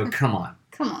phone and go, come on.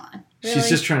 Really? She's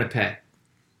just trying to pay.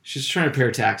 She's trying to pay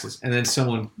her taxes. And then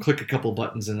someone click a couple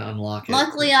buttons and unlock it.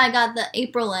 Luckily, I got the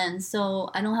April in, so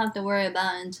I don't have to worry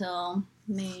about it until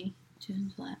May,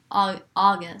 June, July,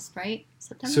 August, right?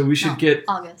 September? So we should get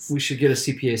August. We should get a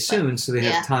CPA soon so they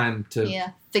have time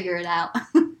to figure it out.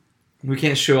 We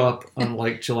can't show up on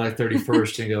like July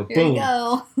 31st and go, Here boom.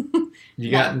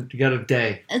 You go. You got a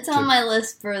day. It's on my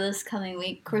list for this coming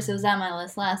week. Of course, it was on my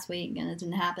list last week and it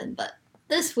didn't happen, but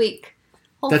this week,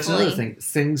 hopefully. That's another thing.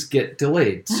 Things get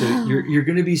delayed. So you're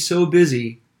going to be so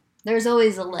busy. There's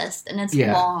always a list, and it's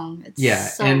long.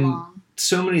 It's so long.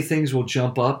 So many things will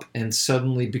jump up and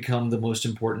suddenly become the most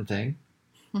important thing.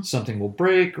 Something will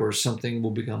break, or something will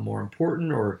become more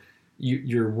important, or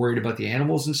you're worried about the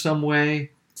animals in some way.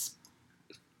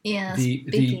 Yeah,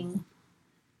 speaking.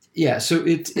 So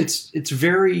it's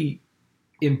very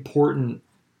important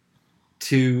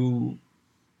to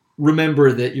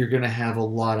remember that you're going to have a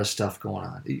lot of stuff going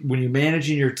on. When you're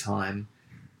managing your time,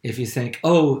 if you think,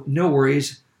 oh, no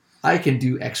worries, I can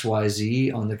do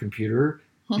XYZ on the computer,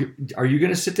 are you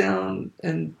going to sit down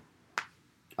and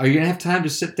are you going to have time to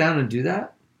sit down and do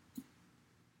that?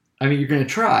 I mean, you're going to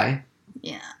try.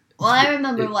 Yeah. Well, I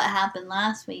remember what happened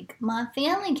last week. My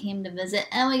family came to visit,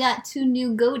 and we got 2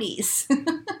 new goatees.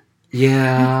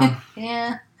 Yeah.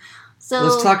 Yeah. So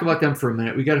let's talk about them for a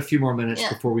minute. We got a few more minutes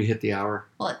before we hit the hour.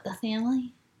 What, the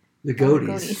family? The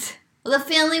goatees. Well, the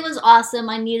family was awesome.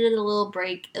 I needed a little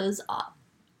break. It was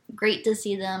great to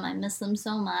see them. I miss them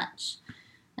so much,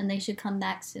 and they should come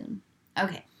back soon.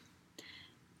 Okay.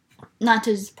 Not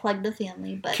to just plug the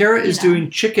family, but Kara is doing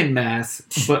chicken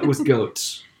math, but with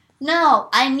goats. No,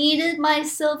 I needed my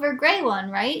silver gray one,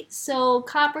 right? So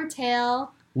Coppertail.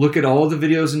 Look at all the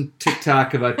videos on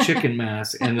TikTok about chicken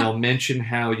math, and they'll mention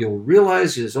how you'll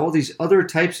realize there's all these other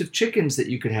types of chickens that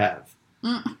you could have.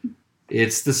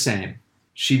 It's the same.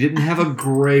 She didn't have a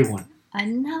gray one. I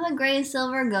didn't have a gray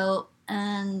silver goat,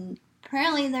 and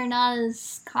apparently they're not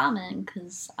as common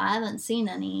because I haven't seen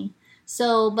any.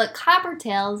 So, but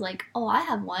Coppertail's like, oh, I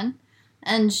have one.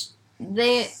 And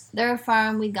they're a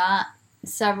farm we got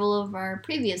several of our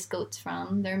previous goats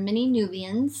from. They're mini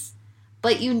Nubians,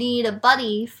 but you need a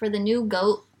buddy for the new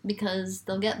goat because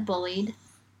they'll get bullied.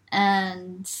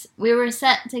 And we were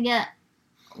set to get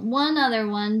one other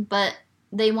one, but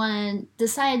they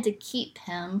decided to keep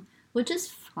him, which is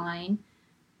fine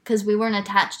because we weren't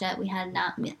attached yet. We had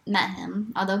not met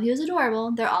him, although he was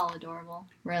adorable. They're all adorable,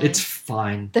 really. It's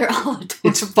fine. They're all adorable.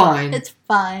 It's fine. It's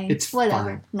fine. It's whatever.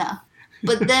 fine. No.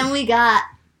 But then we got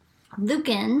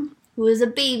Lucan, who is a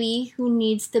baby who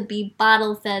needs to be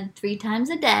bottle fed 3 times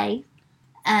a day.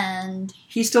 And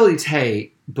he still eats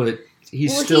hay, but he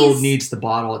still needs the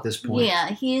bottle at this point. Yeah,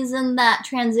 he's in that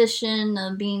transition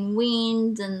of being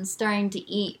weaned and starting to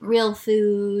eat real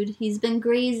food. He's been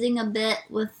grazing a bit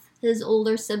with his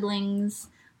older siblings,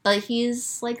 but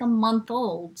he's like a month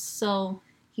old, so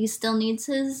he still needs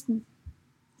his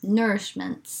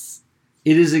nourishments.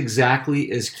 It is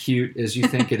exactly as cute as you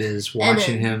think it is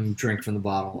watching him drink from the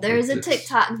bottle. There's a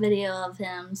TikTok video of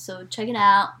him, so check it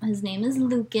out. His name is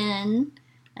Lucan,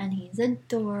 and he's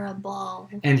adorable.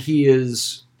 And he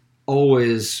is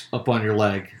always up on your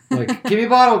leg. Like, give me a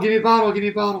bottle, give me a bottle, give me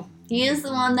a bottle. He is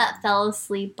the one that fell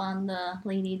asleep on the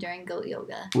lady during goat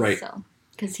yoga. Right. So,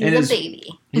 because he's a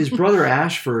baby. His brother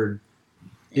Ashford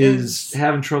is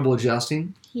having trouble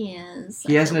adjusting. He is.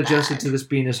 He hasn't adjusted to this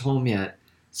being his home yet.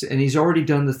 So, and he's already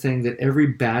done the thing that every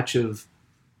batch of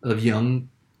young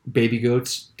baby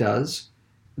goats does.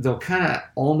 They'll kind of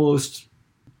almost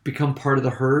become part of the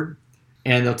herd,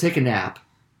 and they'll take a nap.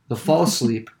 They'll fall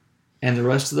asleep, and the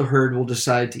rest of the herd will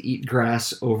decide to eat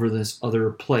grass over this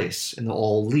other place, and they'll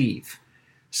all leave.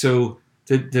 So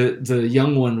the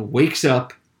young one wakes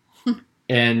up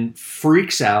and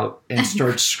freaks out and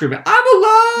starts screaming, "I'm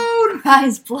alone!"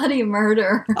 Cries bloody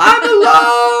murder. "I'm alone!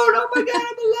 Oh my God,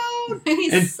 I'm alone!"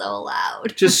 He's so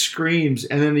loud. Just screams,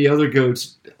 and then the other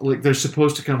goats, like, they're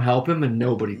supposed to come help him, and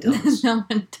nobody does. No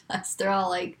one does. They're all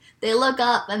like, they look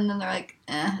up, and then they're like,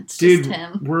 it's Dude, just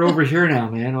him. We're over here now,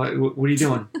 man. What are you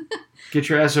doing? Get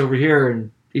your ass over here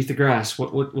and eat the grass.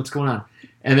 What's going on?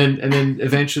 And then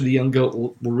eventually the young goat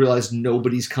will realize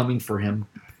nobody's coming for him,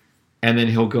 and then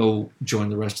he'll go join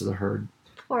the rest of the herd.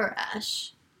 Poor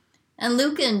Ash. And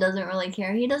Lucan doesn't really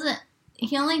care.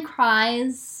 He only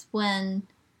cries when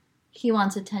he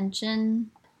wants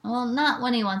attention. Well, not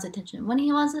when he wants attention. When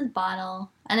he wants his bottle.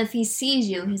 And if he sees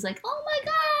you, he's like, "Oh my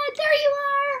God, there you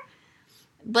are!"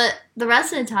 But the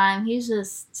rest of the time, he's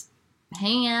just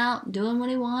hanging out, doing what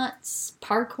he wants.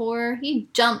 Parkour. He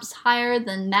jumps higher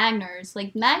than Magners.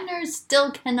 Like, Magners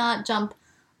still cannot jump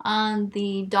on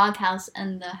the doghouse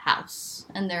and the house.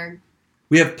 And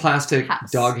we have plastic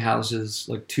dog houses,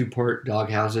 like 2-part dog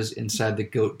houses inside the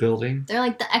goat building. They're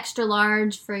like the extra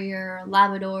large for your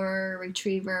Labrador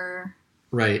Retriever.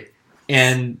 Right.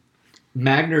 And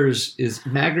Magners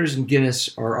and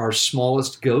Guinness are our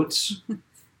smallest goats.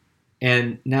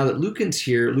 And now that Lucan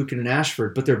and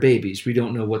Ashford, but they're babies. We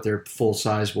don't know what their full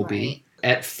size will be.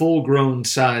 At full grown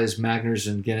size, Magners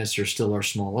and Guinness are still our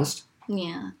smallest.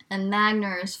 Yeah. And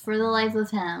Magners, for the life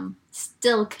of him,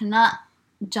 still cannot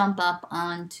jump up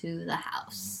onto the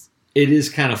house. It is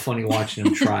kind of funny watching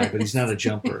him try, but he's not a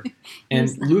jumper.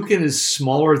 And Lucan is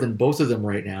smaller than both of them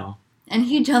right now. And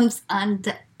he jumps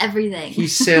onto everything. He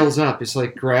sails up. It's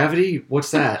like, gravity?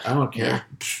 What's that? I don't care. Yeah.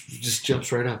 He just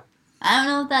jumps right up. I don't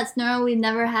know if that's normal. We've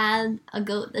never had a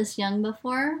goat this young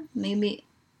before. Maybe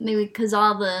because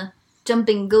all the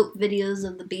jumping goat videos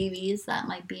of the babies, that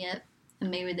might be it. And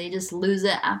maybe they just lose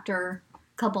it after a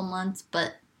couple months.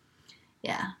 But,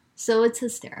 yeah. So it's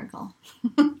hysterical.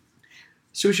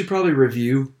 So we should probably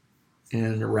review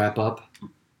and wrap up.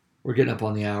 We're getting up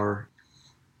on the hour.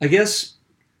 I guess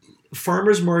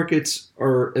farmers markets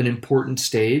are an important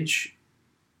stage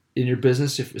in your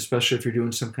business, especially if you're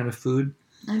doing some kind of food.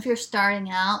 And if you're starting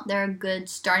out, they're a good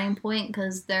starting point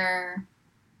because they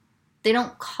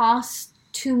don't cost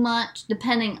too much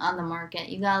depending on the market.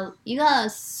 You gotta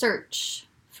search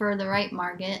for the right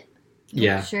market.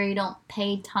 Make sure you don't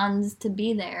pay tons to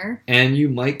be there. And you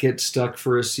might get stuck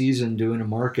for a season doing a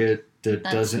market that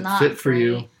doesn't fit for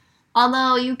you.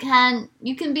 Although you can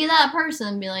be that person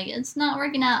and be like, it's not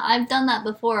working out. I've done that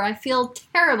before. I feel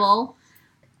terrible.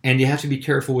 And you have to be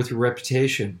careful with your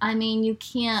reputation. I mean, you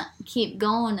can't keep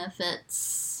going if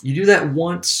it's... You do that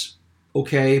once,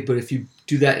 okay, but if you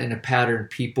do that in a pattern,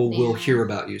 people will hear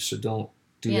about you. So don't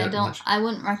do that much. I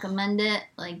wouldn't recommend it.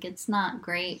 Like, it's not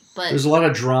great, but... There's a lot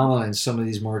of drama in some of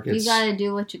these markets. You gotta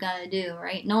do what you gotta do,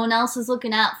 right? No one else is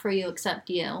looking out for you except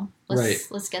you.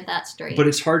 Let's get that straight. But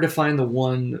it's hard to find the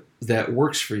one that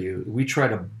works for you. We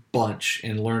tried a bunch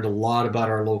and learned a lot about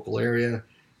our local area.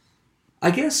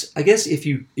 I guess if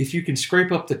you can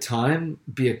scrape up the time,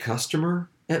 be a customer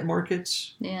at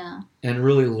markets, Yeah. and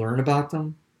really learn about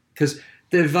them, because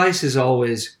the advice is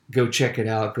always go check it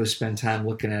out, go spend time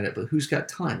looking at it. But who's got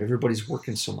time? Everybody's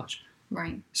working so much.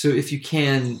 Right. So if you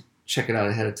can check it out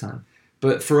ahead of time.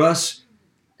 But for us,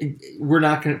 we're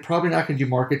probably not gonna do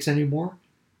markets anymore.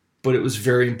 But it was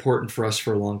very important for us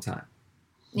for a long time.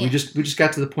 Yeah. We just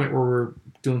got to the point where we're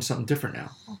doing something different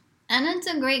now. And it's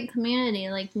a great community.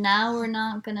 Like, now we're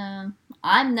not gonna...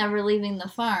 I'm never leaving the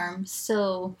farm,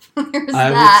 so there's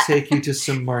I that. will take you to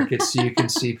some markets so you can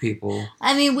see people.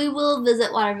 I mean, we will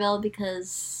visit Waterville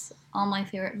because all my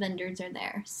favorite vendors are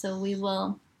there. So we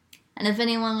will. And if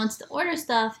anyone wants to order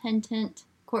stuff, hint, hint,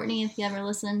 Courtney, if you ever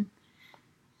listen,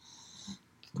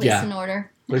 place an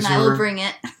order. Place and an I order. will bring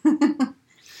it.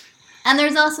 And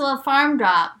there's also a farm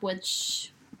drop,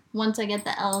 which once I get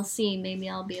the LLC, maybe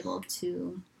I'll be able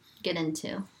to get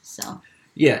into. So...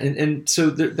 Yeah, and so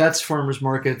that's farmers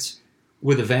markets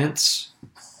with events.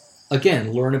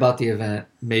 Again, learn about the event.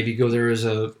 Maybe go there as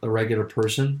a regular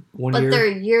person one year. But they're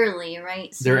yearly,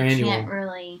 right? So They're you annual. can't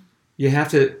really... You have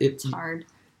to... It's hard.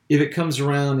 If it comes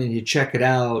around and you check it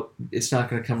out, it's not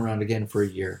going to come around again for a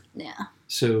year. Yeah.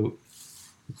 So,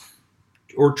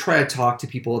 or try to talk to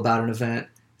people about an event.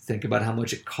 Think about how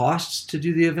much it costs to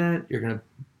do the event. You're going to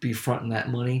be fronting that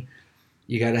money.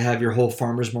 You got to have your whole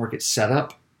farmers market set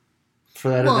up for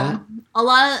that event. A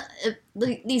lot of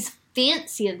these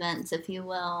fancy events, if you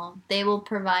will, they will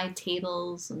provide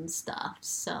tables and stuff,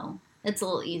 so it's a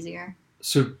little easier.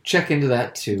 So check into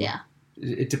that too. Yeah.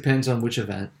 It depends on which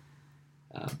event.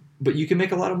 But you can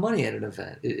make a lot of money at an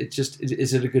event.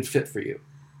 Is it a good fit for you?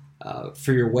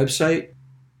 For your website,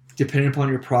 depending upon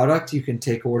your product, you can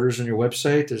take orders on your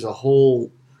website. There's a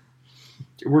whole...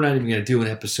 We're not even going to do an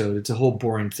episode. It's a whole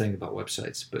boring thing about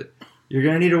websites. But you're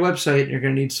going to need a website, and you're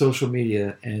going to need social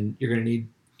media, and you're going to need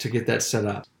to get that set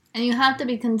up. And you have to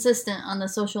be consistent on the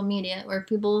social media where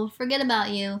people forget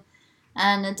about you,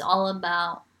 and it's all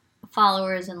about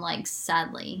followers and likes,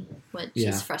 sadly, which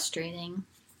is frustrating.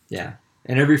 Yeah.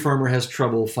 And every farmer has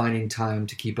trouble finding time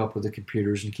to keep up with the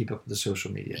computers and keep up with the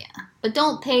social media. Yeah. But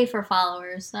don't pay for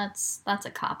followers. That's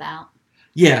a cop-out.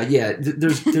 Yeah.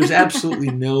 There's absolutely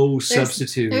no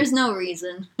substitute. There's no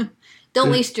reason. Don't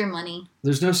waste your money.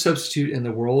 There's no substitute in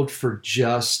the world for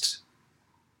just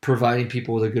providing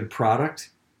people with a good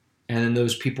product, and then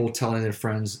those people telling their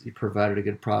friends that you provided a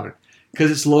good product. Because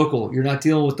it's local. You're not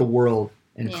dealing with the world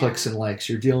and clicks and likes.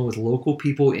 You're dealing with local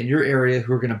people in your area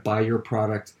who are going to buy your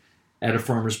product at a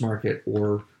farmer's market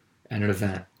or at an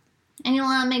event. And you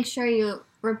want to make sure you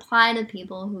reply to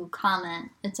people who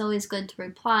comment. It's always good to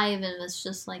reply, even if it's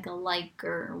just like a like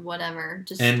or whatever.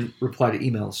 And reply to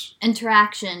emails.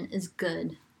 Interaction is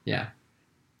good. Yeah.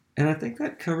 And I think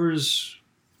that covers...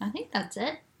 I think that's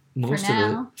it. Most of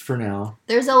it for now.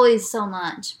 There's always so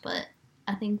much, but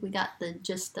I think we got the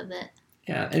gist of it.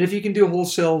 Yeah, and if you can do a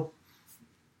wholesale,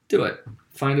 do it.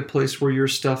 Find a place where your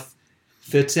stuff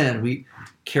fits in.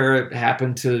 Kara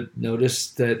happened to notice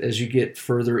that as you get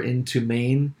further into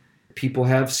Maine, people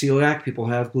have celiac, people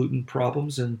have gluten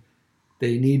problems, and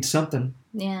they need something.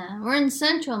 Yeah, we're in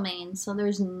central Maine, so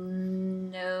there's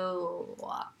no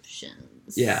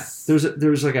options. Yeah,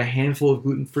 there's like a handful of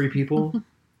gluten-free people,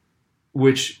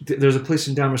 which there's a place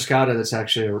in Damariscotta that's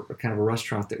actually a kind of a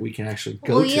restaurant that we can actually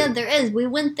go to. Well, yeah, there is. We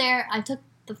went there. I took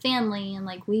the family, and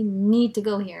we need to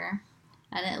go here,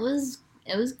 and it was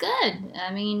good.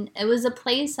 I mean, it was a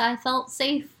place I felt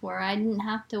safe where I didn't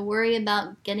have to worry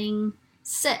about getting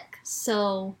sick.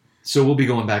 So we'll be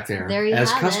going back there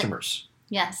as customers.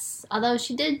 Yes. Although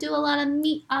she did do a lot of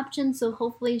meat options, so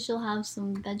hopefully she'll have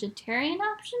some vegetarian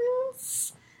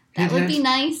options. That would be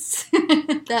nice.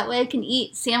 That way I can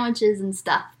eat sandwiches and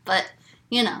stuff. But,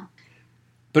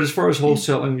 But as far as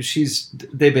wholesale, I mean,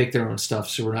 they bake their own stuff,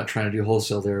 so we're not trying to do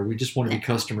wholesale there. We just want to be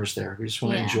customers there. We just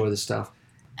want to enjoy the stuff.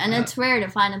 And it's rare to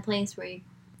find a place where you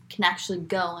can actually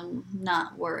go and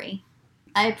not worry.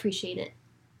 I appreciate it.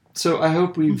 So I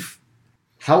hope we've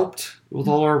helped with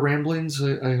all our ramblings.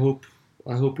 I hope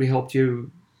we helped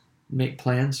you make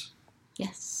plans.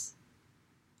 Yes.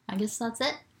 I guess that's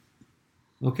it.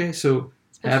 Okay, so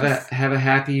have a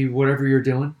happy whatever you're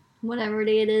doing. Whatever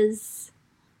day it is.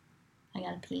 I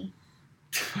gotta pee.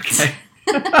 Okay.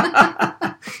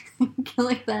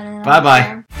 Like that.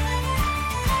 Bye-bye.